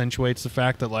accentuates the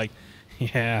fact that like,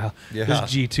 these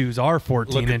G2s are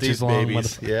 14 inches long.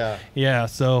 Babies. Yeah.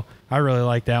 So I really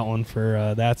like that one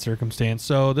for that circumstance.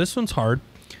 So this one's hard.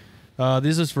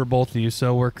 This is for both of you.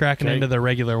 So we're cracking into the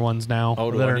regular ones now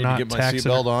that are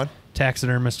not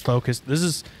taxidermist focused.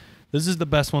 This is the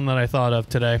best one that I thought of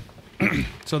today.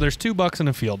 So there's 2 bucks in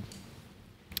a field.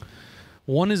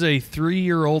 One is a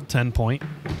 3-year-old 10-point.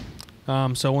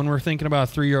 So when we're thinking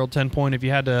about a 3-year-old 10-point, if you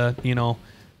had to,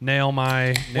 nail my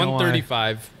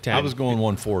 135. 10. I was going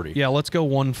 140. Yeah, let's go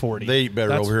 140. They eat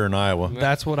better over here in Iowa.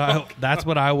 That's what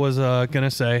I was gonna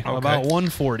say. Okay. About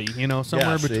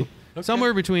 140.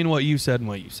 Somewhere between what you said and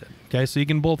what you said. Okay, so you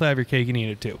can both have your cake and eat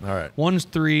it too. All right. One's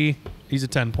 3. He's a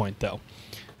 10-point though.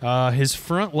 His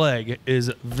front leg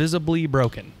is visibly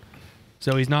broken.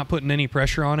 So he's not putting any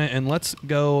pressure on it. And let's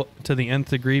go to the nth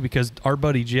degree because our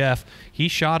buddy Jeff, he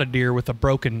shot a deer with a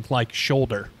broken like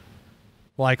shoulder.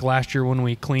 Like last year when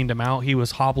we cleaned him out, he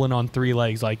was hobbling on 3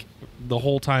 legs like the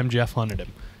whole time Jeff hunted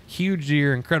him. Huge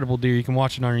deer, incredible deer. You can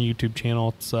watch it on our YouTube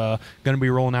channel. It's going to be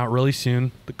rolling out really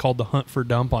soon. Called The Hunt for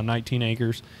Dump on 19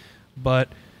 acres. But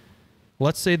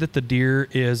let's say that the deer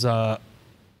is,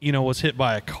 was hit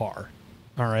by a car.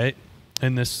 All right.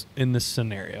 In this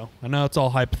scenario, I know it's all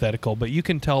hypothetical, but you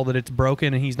can tell that it's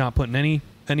broken and he's not putting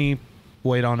any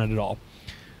weight on it at all.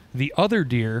 The other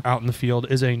deer out in the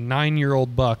field is a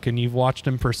 9-year-old buck, and you've watched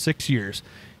him for 6 years.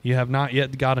 You have not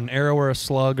yet got an arrow or a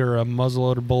slug or a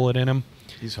muzzleloader bullet in him.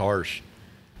 He's harsh.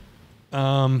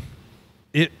 That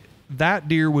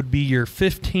deer would be your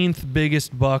 15th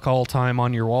biggest buck all time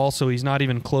on your wall, so he's not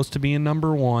even close to being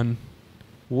number 1.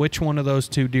 Which one of those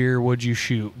 2 deer would you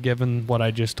shoot, given what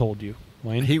I just told you,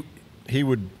 Wayne? He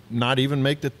would not even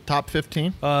make the top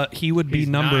 15? He would be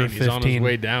number 15. He's on his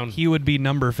way down. He would be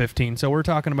number 15. So we're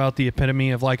talking about the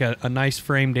epitome of like a nice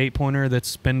framed 8-pointer that's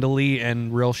spindly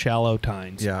and real shallow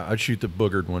tines. Yeah, I'd shoot the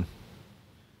boogered one.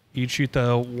 You'd shoot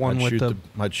the one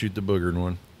I'd shoot the boogered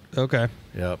one. Okay.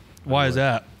 Yep. Why is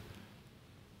that?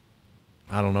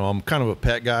 I don't know. I'm kind of a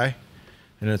pet guy.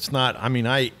 And it's not, I mean,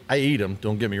 I eat them,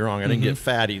 don't get me wrong. I didn't get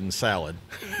fat eating salad.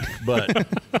 But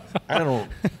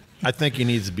I think he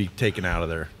needs to be taken out of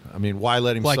there. I mean, why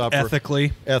let him suffer?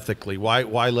 Ethically? Ethically. Why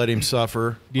let him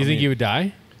suffer? Do you think he would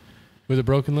die with a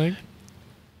broken leg?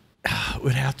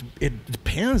 It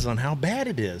depends on how bad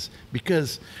it is.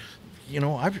 Because,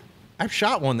 I've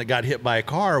shot one that got hit by a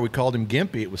car. We called him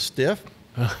Gimpy. It was stiff.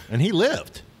 And he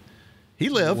lived. He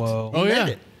lived. Whoa. He made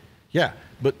it. Yeah.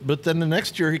 But then the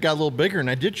next year he got a little bigger, and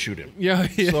I did shoot him. Yeah.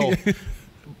 So,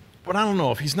 but I don't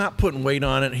know if he's not putting weight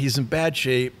on it. He's in bad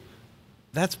shape.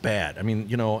 That's bad. I mean,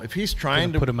 if he's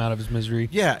trying to put him out of his misery.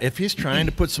 Yeah, if he's trying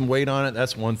to put some weight on it,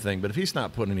 that's one thing. But if he's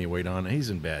not putting any weight on it, he's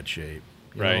in bad shape.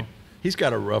 You know? He's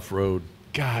got a rough road.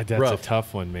 God, that's a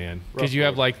tough one, man. Because you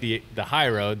have like the high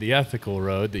road, the ethical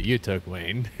road that you took,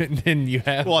 Wayne, and then you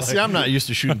have. Well, see, I'm not used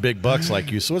to shooting big bucks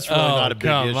like you, so it's really not a big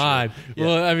issue. Come on. Yeah.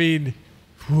 Well, I mean.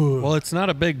 Well, it's not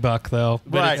a big buck, though.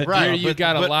 But right. You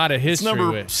got a lot of history it's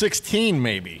number with. 16,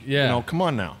 maybe. Yeah. Come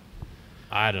on now.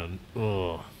 I don't.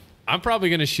 Oh. I'm probably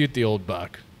going to shoot the old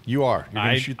buck. You are. You're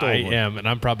going to shoot the old one. I am, and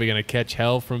I'm probably going to catch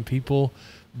hell from people.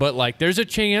 But, like, there's a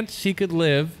chance he could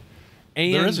live.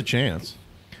 And, there is a chance.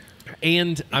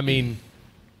 And, I mean,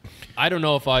 I don't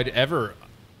know if I'd ever.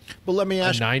 But let me A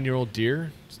ask 9-year-old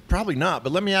deer? probably not,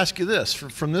 but let me ask you this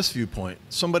from this viewpoint.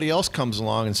 Somebody else comes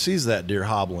along and sees that deer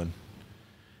hobbling.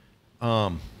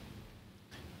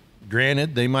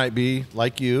 Granted, they might be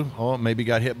like you, maybe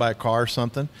got hit by a car or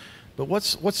something. But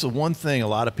what's the one thing a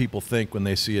lot of people think when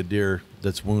they see a deer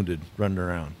that's wounded running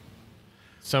around?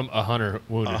 A hunter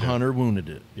wounded A it. hunter wounded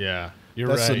it. Yeah. You're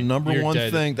That's right. the number You're one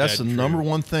dead- thing. That's the dead number true.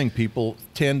 one thing people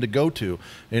tend to go to,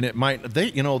 and it might they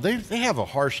have a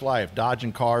harsh life,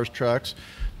 dodging cars, trucks,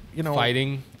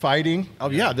 Fighting. Oh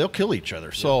yeah, they'll kill each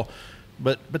other. So,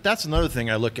 but that's another thing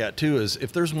I look at too is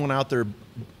if there's one out there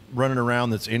running around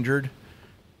that's injured,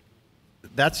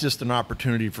 that's just an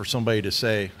opportunity for somebody to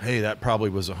say, hey, that probably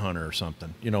was a hunter or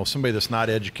something. Somebody that's not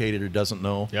educated or doesn't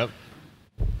know. Yep.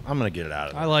 I'm gonna get it out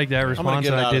of there. I like that gonna response.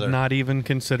 get it And out I of did there. not even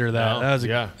consider that.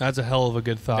 No, That's a hell of a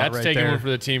good thought. That's right taking there. one for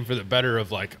the team for the better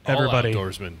of like all Everybody.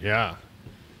 outdoorsmen. Yeah.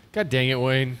 God dang it,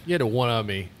 Wayne. You had to one up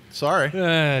me. Sorry.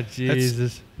 Ah,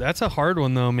 Jesus. That's a hard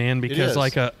one though, man. Because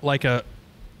is. the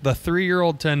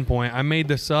 3-year-old 10-point. I made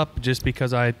this up just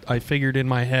because I figured in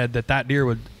my head that deer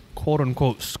would quote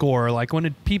unquote score. Like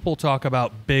when people talk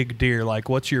about big deer, like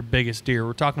what's your biggest deer?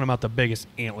 We're talking about the biggest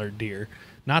antlered deer,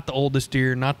 not the oldest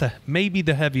deer, maybe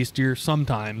the heaviest deer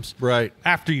sometimes. Right.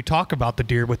 After you talk about the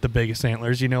deer with the biggest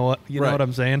antlers, you know what Right.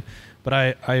 I'm saying? But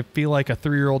I feel like a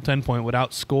 3-year-old 10-point would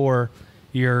outscore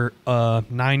your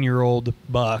 9-year-old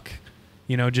buck,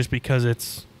 just because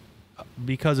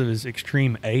of his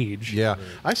extreme age. Yeah,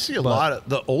 I see a lot of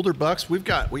the older bucks. We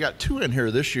got 2 in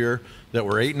here this year that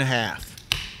were 8.5,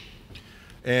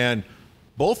 and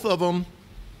both of them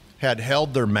had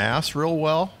held their mass real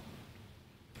well,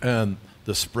 and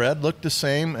the spread looked the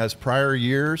same as prior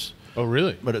years. Oh,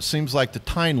 really? But it seems like the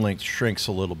tine length shrinks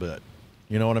a little bit.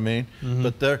 You know what I mean? Mm-hmm.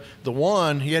 But the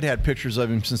one, he had pictures of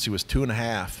him since he was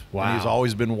 2.5. Wow. And he's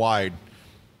always been wide,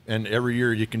 and every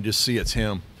year you can just see it's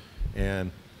him,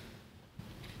 and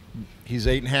he's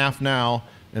 8.5 now,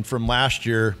 and from last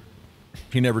year,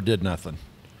 he never did nothing.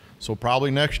 So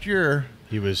probably next year,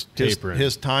 He was his, tapering.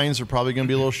 his tines are probably going to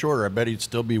be a little shorter. I bet he'd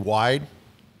still be wide,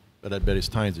 but I bet his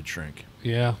tines would shrink.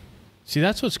 Yeah. See,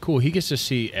 that's what's cool. He gets to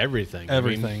see everything. I mean,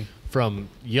 Everything. from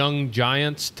young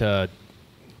giants to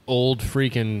old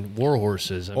freaking war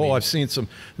horses. I mean, I've seen some.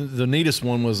 The neatest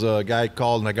one was a guy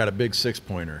called, and I got a big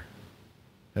 6-pointer.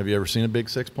 Have you ever seen a big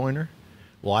 6-pointer?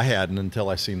 Well, I hadn't until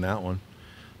I seen that one.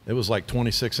 It was like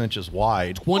 26 inches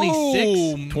wide.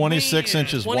 26? 26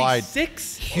 inches wide.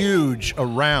 26? Huge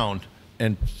around,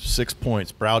 and 6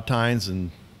 points. Brow tines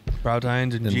and Brow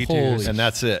tines and And G2s. and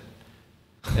that's it.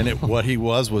 And what he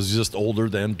was just older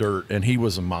than dirt, and he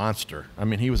was a monster. I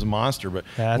mean, he was a monster. But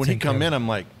That's when he come in, incredible. I'm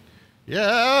like, yeah,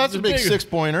 that's a big big-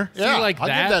 6-pointer. See, Yeah, like I'll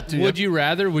that, give that to would you.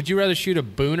 Would you rather shoot a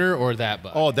booner or that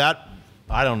buck? Oh, that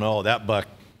I don't know. That buck.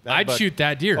 that I'd buck- shoot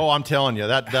that deer. Oh, I'm telling you,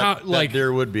 that How- like-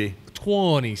 deer would be.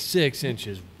 26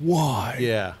 inches wide.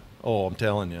 Yeah. Oh, I'm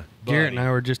telling you. Garrett and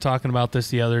I were just talking about this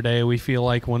the other day. We feel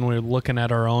like when we're looking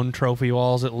at our own trophy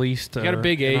walls, at least, You got a or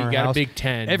big in 8, our you got a house, big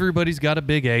 10. Everybody's got a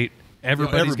big 8.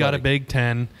 Everybody's got a everybody. big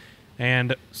 10.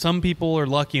 And some people are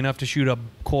lucky enough to shoot a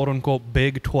quote unquote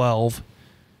big 12,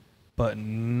 but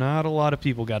not a lot of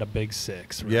people got a big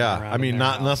 6. running Yeah. around I mean, in their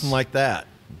not house. nothing like that.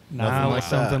 Not Nothing like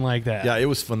something like that. Yeah, it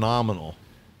was phenomenal.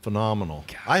 Phenomenal.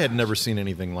 I had never seen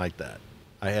anything like that.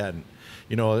 I hadn't.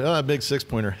 A big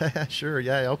 6-pointer. Sure.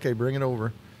 Yeah. Okay. Bring it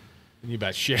over. You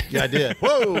bet shit. Yeah, I did.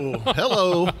 Whoa.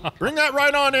 Hello. Bring that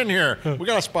right on in here. We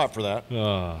got a spot for that.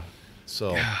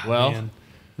 So. Well, Man.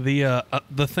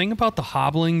 The thing about the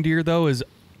hobbling deer though is,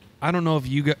 I don't know if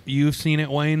you've seen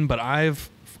it, Wayne, but I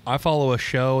follow a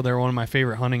show. They're one of my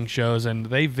favorite hunting shows, and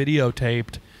they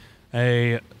videotaped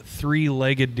a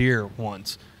 3-legged deer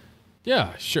once.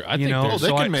 yeah, sure. I You think know, there's- they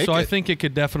so, can I, make so I it. think it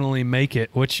could definitely make it,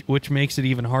 which makes it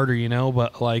even harder,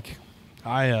 But like,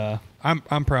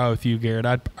 I'm proud with you, Garrett.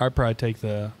 I'd probably take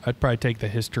the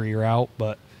history route,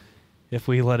 but if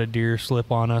we let a deer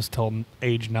slip on us till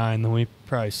age 9, then we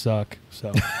probably suck.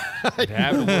 So it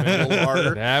happens, man.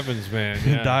 It happens, man.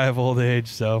 Yeah. die of old age.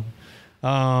 So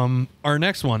our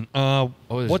next one. there's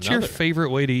What's your another. favorite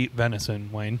way to eat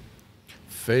venison, Wayne?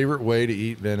 Favorite way to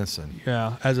eat venison?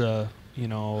 Yeah, as a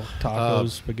tacos,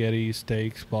 spaghetti,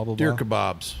 steaks, blah blah blah. Deer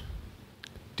kebabs.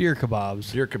 Deer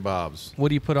kebabs. Deer kebabs. What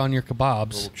do you put on your A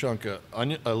kebabs? little chunk of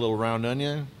onion, a little round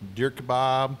onion, deer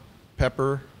kebab,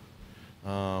 pepper,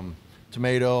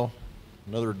 tomato,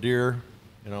 another deer,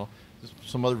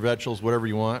 some other vegetables, whatever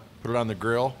you want. Put it on the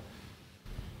grill.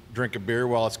 Drink a beer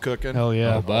while it's cooking. Hell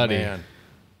yeah. Oh, buddy. Man.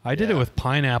 I did it Yeah. with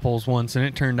pineapples once, and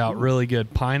it turned out really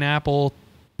good. Pineapple,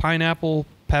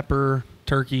 pepper,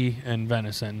 turkey, and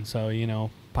venison. So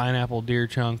pineapple, deer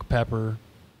chunk, pepper,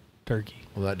 turkey.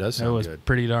 Well, that does It sound was good.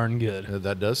 pretty darn good.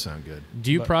 That does sound good.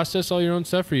 Do you process all your own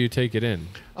stuff, or you take it in?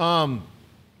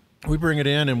 We bring it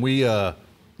in and we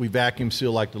vacuum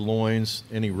seal like the loins,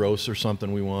 any roast or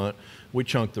something we want. We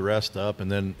chunk the rest up,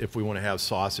 and then if we want to have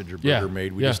sausage or burger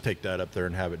made, we just take that up there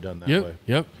and have it done that way.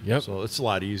 Yep. So it's a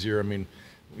lot easier. I mean,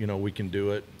 we can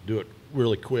do it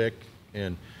really quick.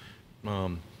 And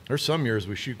there's some years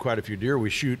we shoot quite a few deer. We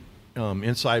shoot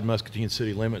inside Muscatine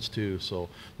city limits too. So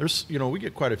there's, we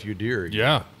get quite a few deer.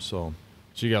 Yeah. So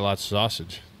you got lots of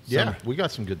sausage. yeah, we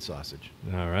got some good sausage.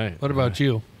 All right. What about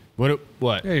you?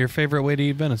 What? Yeah, your favorite way to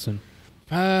eat venison?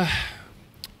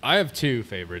 I have two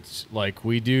favorites. Like,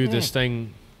 we do this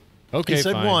thing. Okay, He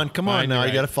said fine. one. Come on Fine, now. you're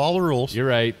You got to right. follow the rules. You're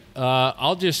right.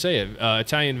 I'll just say it.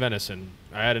 Italian venison.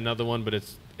 I had another one, but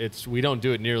it's we don't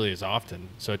do it nearly as often.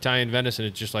 So Italian venison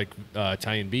is just like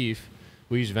Italian beef.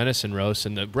 We use venison roast,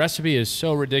 and the recipe is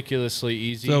so ridiculously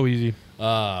easy. So easy.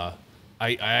 I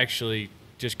actually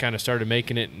just kind of started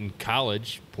making it in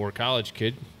college. Poor college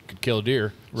kid could kill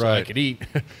deer, so I Right. could eat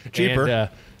Cheaper.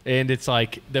 and it's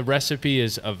like the recipe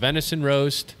is a venison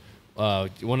roast,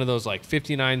 one of those like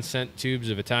 59-cent tubes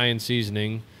of Italian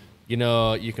seasoning. You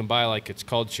can buy it's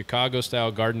called Chicago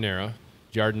style giardiniera,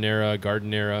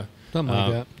 Something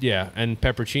like that. Yeah, and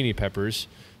peppercini peppers.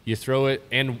 You throw it,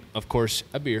 and of course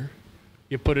a beer.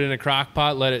 You put it in a crock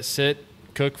pot, let it sit,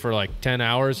 cook for like 10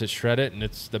 hours, shred it, and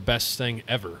it's the best thing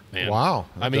ever, man. Wow,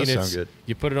 that does sound good.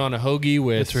 You put it on a hoagie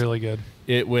with It's really good.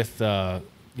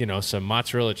 some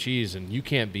mozzarella cheese, and you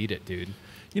can't beat it, dude.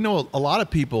 A lot of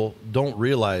people don't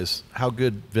realize how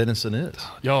good venison is.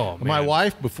 Yo, man. My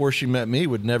wife, before she met me,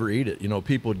 would never eat it.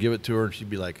 People would give it to her, and she'd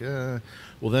be like,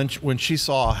 Well, then when she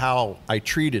saw how I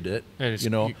treated it, And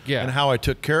it's- yeah. and how I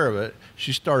took care of it,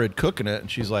 she started cooking it,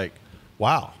 and she's like,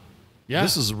 wow, Yeah.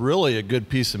 this is really a good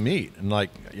piece of meat. And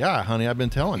like, yeah, honey, I've been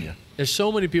telling you. There's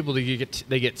so many people that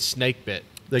get snake bit.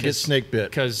 They get snake bit.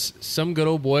 Because some good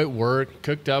old boy at work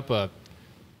cooked up a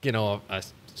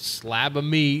slab of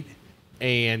meat,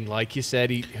 and like you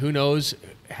said, who knows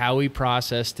how he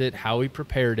processed it, how he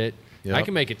prepared it. Yep. I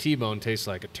can make a T-bone taste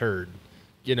like a turd,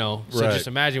 So Right. just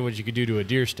imagine what you could do to a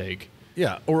deer steak.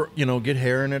 Yeah, or, get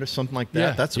hair in it or something like that.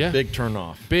 Yeah, That's a yeah. big turn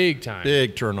off. Big time.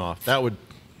 Big turn off. That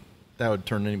would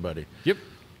turn anybody. Yep.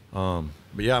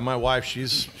 But yeah, my wife,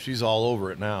 she's all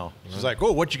over it now. She's like,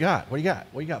 "Oh, what you got? What you got?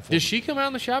 What you got for me?" Does she come out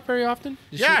in the shop very often?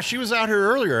 She was out here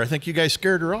earlier. I think you guys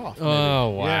scared her off. maybe. Oh,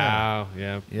 wow.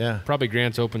 Yeah. Yeah. Probably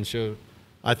Grant's open show.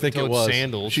 I think it Told was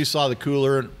sandals. She saw the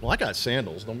cooler, and I got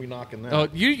sandals. Don't be knocking that. Oh,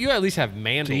 you at least have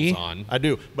mandals See? on. I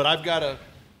do, but I've got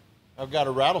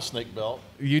a rattlesnake belt.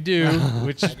 You do,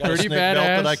 which is Got a pretty snake badass.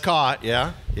 belt that I caught.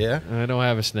 Yeah. I don't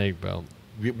have a snake belt.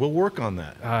 We'll work on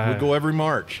that. We'll go every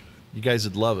March. You guys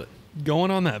would love it.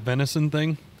 Going on that venison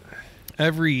thing,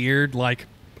 every year,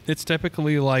 it's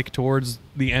typically towards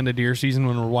the end of deer season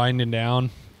when we're winding down.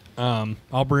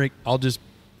 I'll just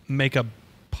make a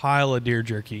pile of deer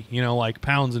jerky,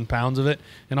 pounds and pounds of it,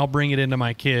 and I'll bring it into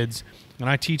my kids. And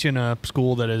I teach in a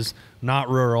school that is not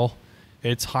rural;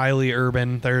 it's highly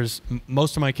urban.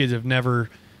 Most of my kids have never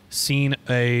seen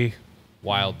a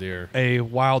Wild deer.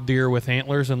 wild deer with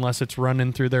antlers unless it's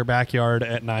running through their backyard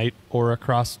at night or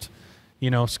across,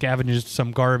 scavenging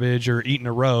some garbage or eating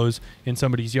a rose in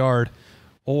somebody's yard,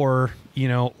 or,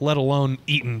 let alone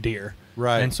eating deer.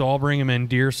 Right. And so I'll bring them in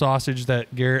deer sausage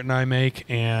that Garrett and I make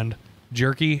and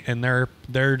jerky, and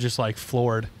they're just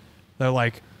floored. They're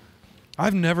like,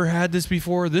 I've never had this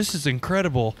before. This is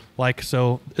incredible.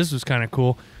 So this was kind of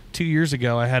cool. 2 years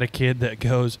ago, I had a kid that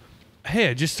goes, hey,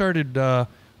 I just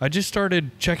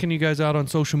started checking you guys out on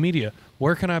social media.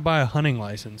 Where can I buy a hunting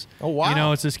license? Oh,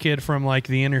 wow. It's this kid from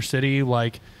the inner city,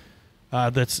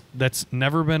 that's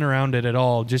never been around it at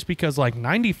all. Just because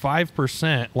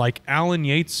 95%, Alan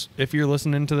Yates, if you're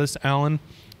listening to this, Alan,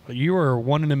 you are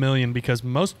 1 in a million, because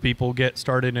most people get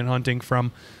started in hunting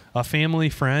from a family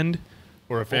friend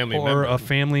Or a family or member. a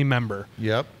family member.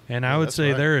 Yep. And Yeah, I would that's say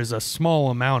right. there is a small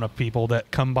amount of people that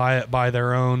come by it by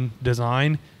their own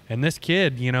design. And this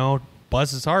kid,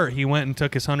 bless his heart, he went and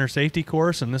took his hunter safety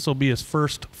course, and this will be his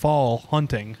first fall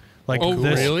hunting. Oh,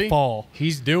 this really? fall.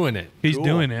 He's doing it. He's Cool.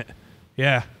 doing it.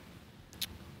 Yeah.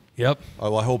 Yep.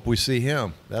 Oh, I hope we see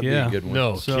him. That'd Yeah. be a good one.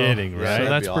 No kidding, right? So That'd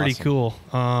that's be pretty awesome. cool.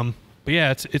 But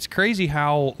yeah, it's crazy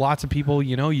how lots of people,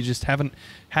 you just haven't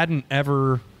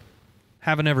ever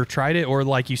tried it, or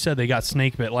like you said, they got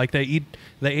snake bit.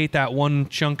 They ate that one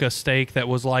chunk of steak that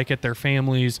was at their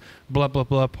family's blah blah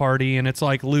blah party, and it's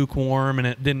lukewarm, and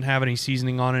it didn't have any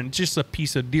seasoning on it. It's just a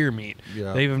piece of deer meat.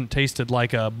 Yeah. They haven't tasted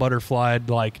a butterflied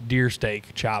deer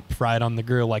steak chop fried on the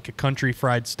grill, like a country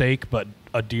fried steak, but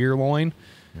a deer loin,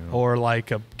 or a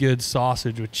good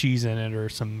sausage with cheese in it, or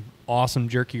some awesome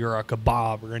jerky or a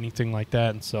kebab or anything like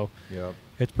that. And so Yep.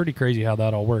 it's pretty crazy how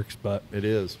that all works. But It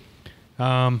is.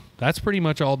 that's pretty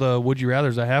much all the would you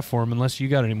rathers I have for him. Unless you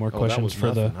got any more That questions was for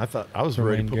nothing. the. I thought I was for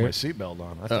ready to Wayne put Garrett. my seatbelt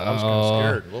on. I thought I was kind of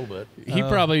scared a little bit.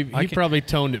 He probably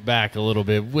toned it back a little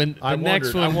bit. When the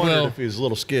next one, I wondered if he was a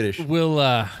little skittish.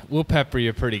 we'll pepper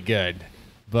you pretty good.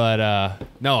 But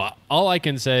no, all I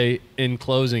can say in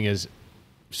closing is,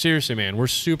 seriously, man, we're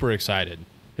super excited.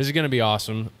 This is going to be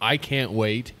awesome. I can't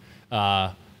wait.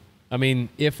 I mean,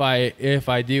 if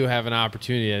I do have an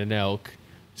opportunity at an elk,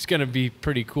 it's going to be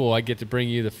pretty cool. I get to bring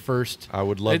you the first. I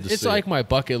would love to see It's like it. my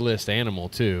bucket list animal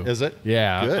too. Is it?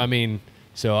 Yeah. Good. I mean,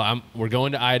 so we're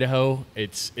going to Idaho.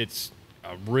 It's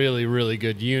a really, really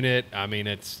good unit. I mean,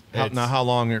 it's Now, how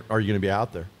long are you going to be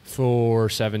out there? for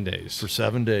 7 days. For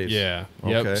 7 days. Yeah.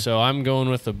 Okay. Yep. So I'm going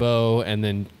with the bow, and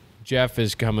then Jeff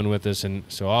is coming with us, and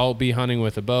so I'll be hunting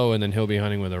with a bow, and then he'll be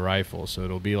hunting with a rifle. So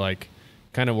it'll be like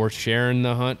kind of worth sharing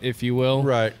the hunt, if you will.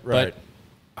 Right. But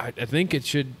I think it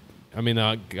should. I mean,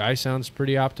 the guy sounds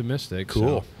pretty optimistic.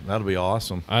 Cool. So That'll be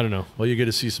awesome. I don't know. Well, you get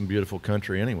to see some beautiful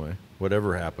country anyway,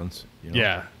 whatever happens. You know?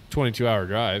 Yeah. 22-hour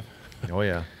drive. Oh,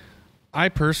 yeah. I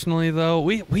personally, though,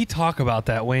 we talk about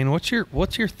that, Wayne. What's your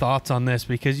thoughts on this?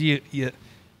 Because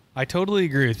I totally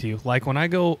agree with you. Like when I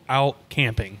go out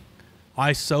camping,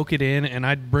 I soak it in, and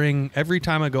every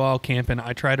time I go out camping,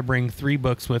 I try to bring 3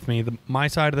 books with me. My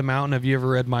Side of the Mountain. Have you ever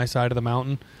read My Side of the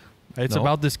Mountain? It's No.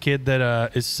 about this kid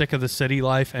that is sick of the city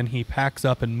life, and he packs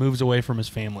up and moves away from his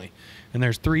family. And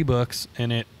there's 3 books,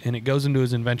 and it goes into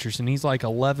his adventures, and he's like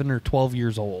 11 or 12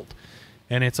 years old.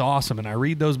 And it's awesome. And I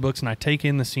read those books and I take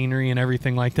in the scenery and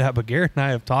everything like that. But Garrett and I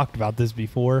have talked about this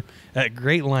before at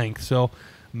great length. So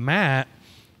Matt,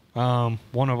 one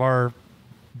of our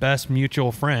best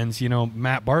mutual friends,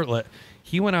 Matt Bartlett,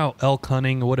 he went out elk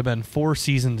hunting. It would have been 4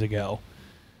 seasons ago.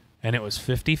 And it was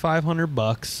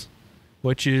 $5,500,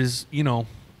 which is,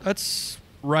 that's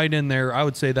right in there. I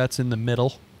would say that's in the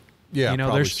middle. Yeah.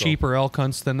 probably there's so. cheaper elk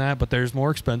hunts than that, but there's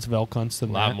more expensive elk hunts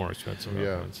than A that. lot more expensive.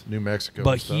 Yeah. Ones. New Mexico.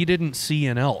 But and stuff. he didn't see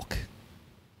an elk.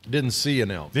 didn't see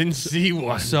an elk. Didn't see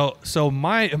one. So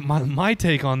my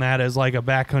take on that as like a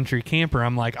backcountry camper,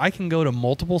 I'm like, I can go to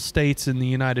multiple states in the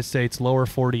United States, lower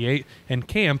 48, and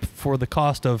camp for the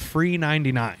cost of free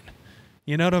 99.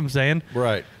 You know what I'm saying?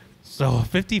 Right. So a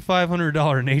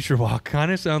 $5,500 nature walk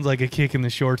kind of sounds like a kick in the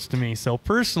shorts to me. So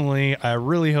personally, I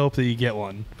really hope that you get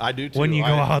one. I do too. When you go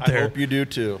out there. I hope you do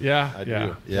too. Yeah, I yeah.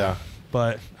 do. Yeah.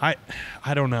 But I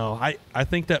don't know. I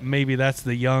think that maybe that's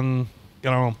the young,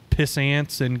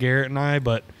 pissants in Garrett and I.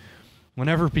 But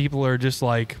whenever people are just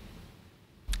like,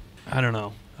 I don't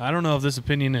know if this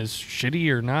opinion is shitty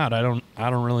or not. I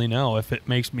don't really know if it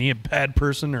makes me a bad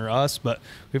person or us. But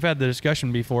we've had the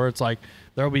discussion before. It's like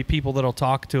there'll be people that'll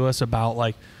talk to us about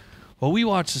like, well, we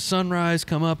watched the sunrise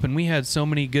come up and we had so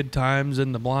many good times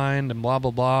in the blind and blah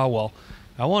blah blah. Well,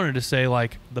 I wanted to say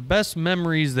like the best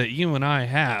memories that you and I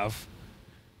have.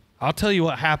 I'll tell you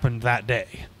what happened that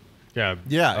day. Yeah.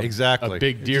 Yeah, exactly. A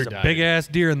big deer Just a died. big ass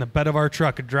deer in the bed of our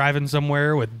truck driving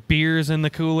somewhere with beers in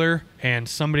the cooler and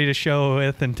somebody to show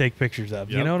with and take pictures of.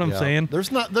 You Yep. know what I'm Yeah. saying?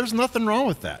 There's nothing wrong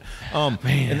with that.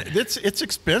 Man. And it's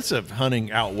expensive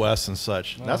hunting out west and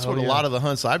such. That's what a lot of the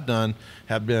hunts I've done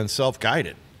have been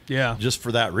self-guided. Yeah. Just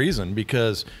for that reason,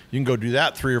 because you can go do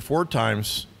that 3 or 4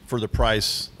 times for the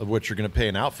price of what you're going to pay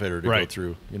an outfitter to go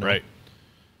through. Right.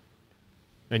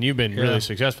 And you've been Yeah. really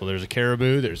successful. There's a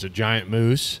caribou. There's a giant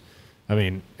moose. I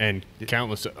mean, and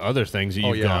countless other things that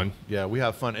you've done. Yeah, we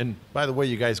have fun. And by the way,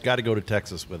 you guys got to go to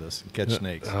Texas with us and catch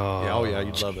snakes. Yeah,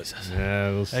 you'd love it.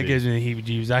 Yeah, we'll see. That gives me the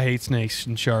heebie-jeebies. I hate snakes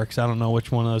and sharks. I don't know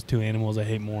which one of those 2 animals I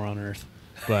hate more on earth.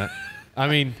 But, I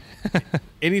mean,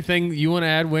 anything you want to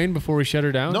add, Wayne, before we shut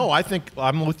her down? No, I think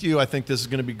I'm with you. I think this is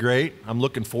going to be great. I'm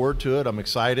looking forward to it. I'm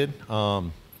excited. I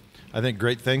think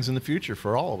great things in the future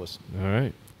for all of us. All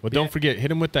right. Well, don't forget,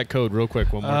 hit him with that code real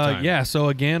quick one more time. Yeah, so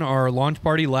again, our launch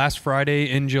party last Friday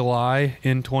in July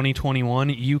in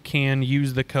 2021, you can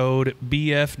use the code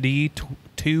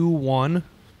BFD21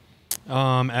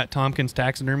 at Tompkins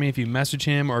Taxidermy if you message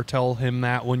him or tell him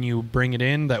that when you bring it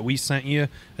in that we sent you,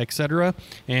 etc.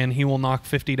 And he will knock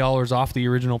 $50 off the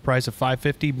original price of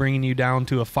 $550, bringing you down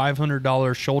to a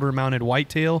 $500 shoulder-mounted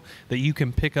whitetail that you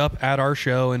can pick up at our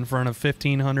show in front of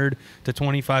 1,500 to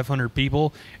 2,500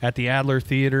 people at the Adler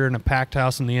Theater in a packed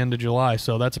house in the end of July.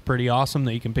 So that's pretty awesome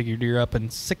that you can pick your deer up in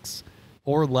 6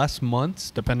 or less months,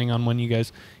 depending on when you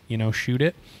guys, shoot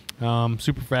it.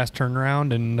 Super fast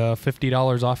turnaround and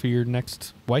 $50 off of your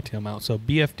next whitetail mount. So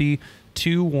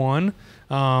BFD21.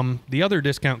 The other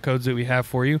discount codes that we have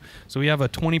for you. So we have a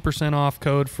 20% off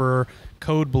code for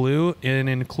code BLUE, and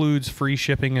it includes free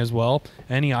shipping as well,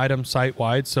 any item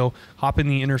site-wide. So hop in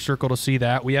the inner circle to see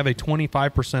that. We have a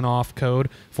 25% off code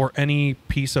for any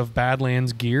piece of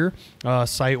Badlands gear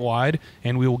site-wide,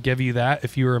 and we will give you that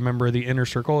if you are a member of the inner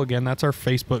circle. Again, that's our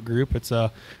Facebook group. It's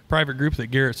a private group that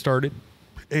Garrett started,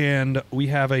 and we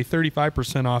have a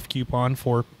 35% off coupon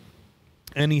for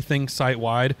anything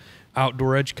site-wide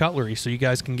outdoor edge cutlery, so you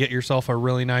guys can get yourself a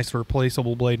really nice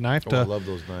replaceable blade knife. I love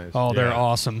those knives. Oh, they're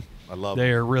awesome. I love they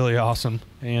them. are really awesome,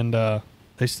 and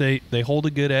they hold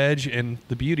a good edge. And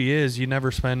the beauty is, you never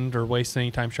spend or waste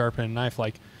any time sharpening a knife.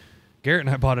 Like Garrett and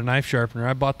I bought a knife sharpener.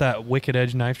 I bought that Wicked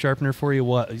Edge knife sharpener for you.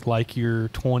 What, like your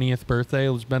 20th birthday?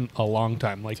 It's been a long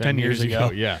time, like 10 years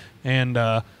ago. Yeah, and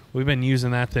we've been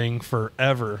using that thing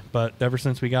forever. But ever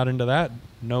since we got into that,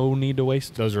 no need to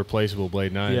waste those replaceable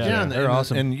blade knives. Yeah, and they're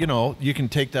awesome. And you can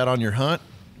take that on your hunt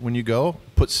when you go.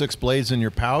 Put 6 blades in your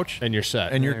pouch, and you're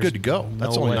set, and you're good to go.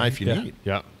 That's the only knife you need.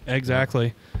 Yeah,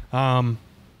 exactly. And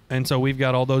so we've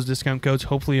got all those discount codes.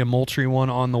 Hopefully, a Moultrie one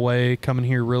on the way, coming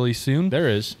here really soon. There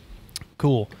is.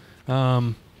 Cool.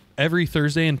 Every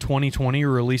Thursday in 2020,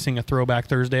 we're releasing a Throwback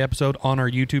Thursday episode on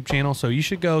our YouTube channel. So you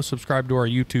should go subscribe to our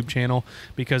YouTube channel,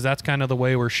 because that's kind of the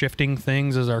way we're shifting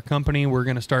things as our company. We're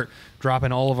going to start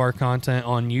dropping all of our content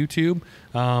on YouTube.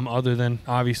 Other than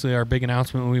obviously our big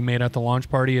announcement we made at the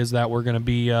launch party is that we're going to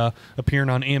be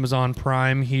appearing on Amazon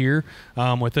Prime here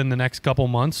within the next couple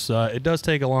months. It does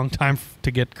take a long time to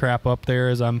get crap up there,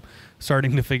 as I'm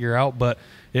starting to figure out, but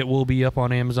it will be up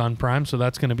on Amazon Prime, so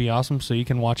that's going to be awesome. So you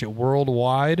can watch it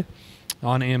worldwide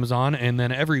on Amazon. And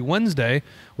then every Wednesday,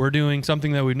 we're doing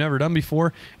something that we've never done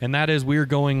before, and that is we're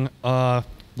going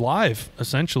live,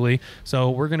 essentially. So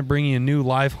we're going to bring you a new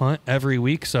live hunt every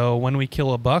week. So when we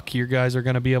kill a buck, you guys are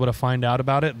going to be able to find out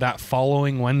about it that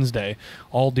following Wednesday,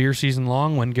 all deer season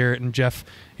long, when Garrett and Jeff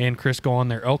and Chris go on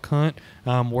their elk hunt.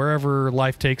 Wherever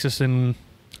life takes us in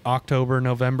October,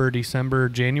 November, December,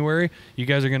 January, you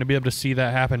guys are going to be able to see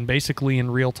that happen basically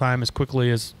in real time, as quickly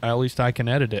as at least I can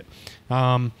edit it.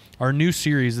 Our new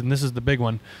series, and this is the big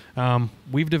one,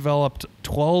 we've developed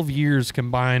 12 years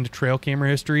combined trail camera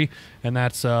history, and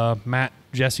that's Matt,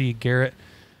 Jesse, Garrett,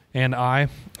 and I.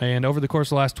 And over the course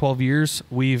of the last 12 years,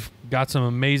 we've got some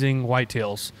amazing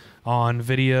whitetails on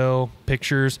video,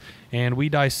 pictures, and we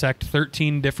dissect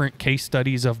 13 different case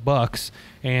studies of bucks,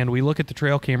 and we look at the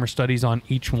trail camera studies on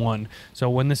each one. So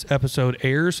when this episode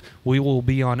airs, we will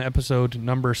be on episode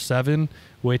number 7,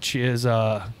 which is,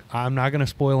 I'm not going to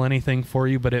spoil anything for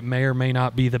you, but it may or may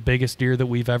not be the biggest deer that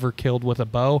we've ever killed with a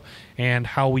bow, and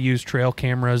how we use trail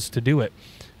cameras to do it.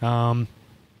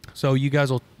 So you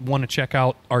guys will want to check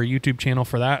out our YouTube channel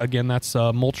for that. Again, that's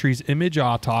Moultrie's Image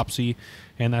Autopsy,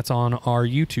 and that's on our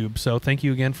YouTube. So thank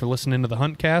you again for listening to the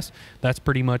Huntcast. That's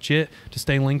pretty much it. To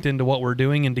stay linked into what we're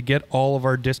doing and to get all of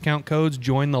our discount codes,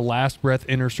 join the Last Breath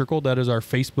Inner Circle. That is our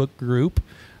Facebook group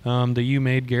that you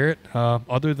made, Garrett.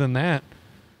 Other than that,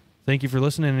 thank you for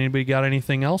listening. Anybody got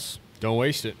anything else? Don't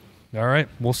waste it. All right.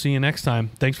 We'll see you next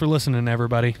time. Thanks for listening,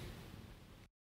 everybody.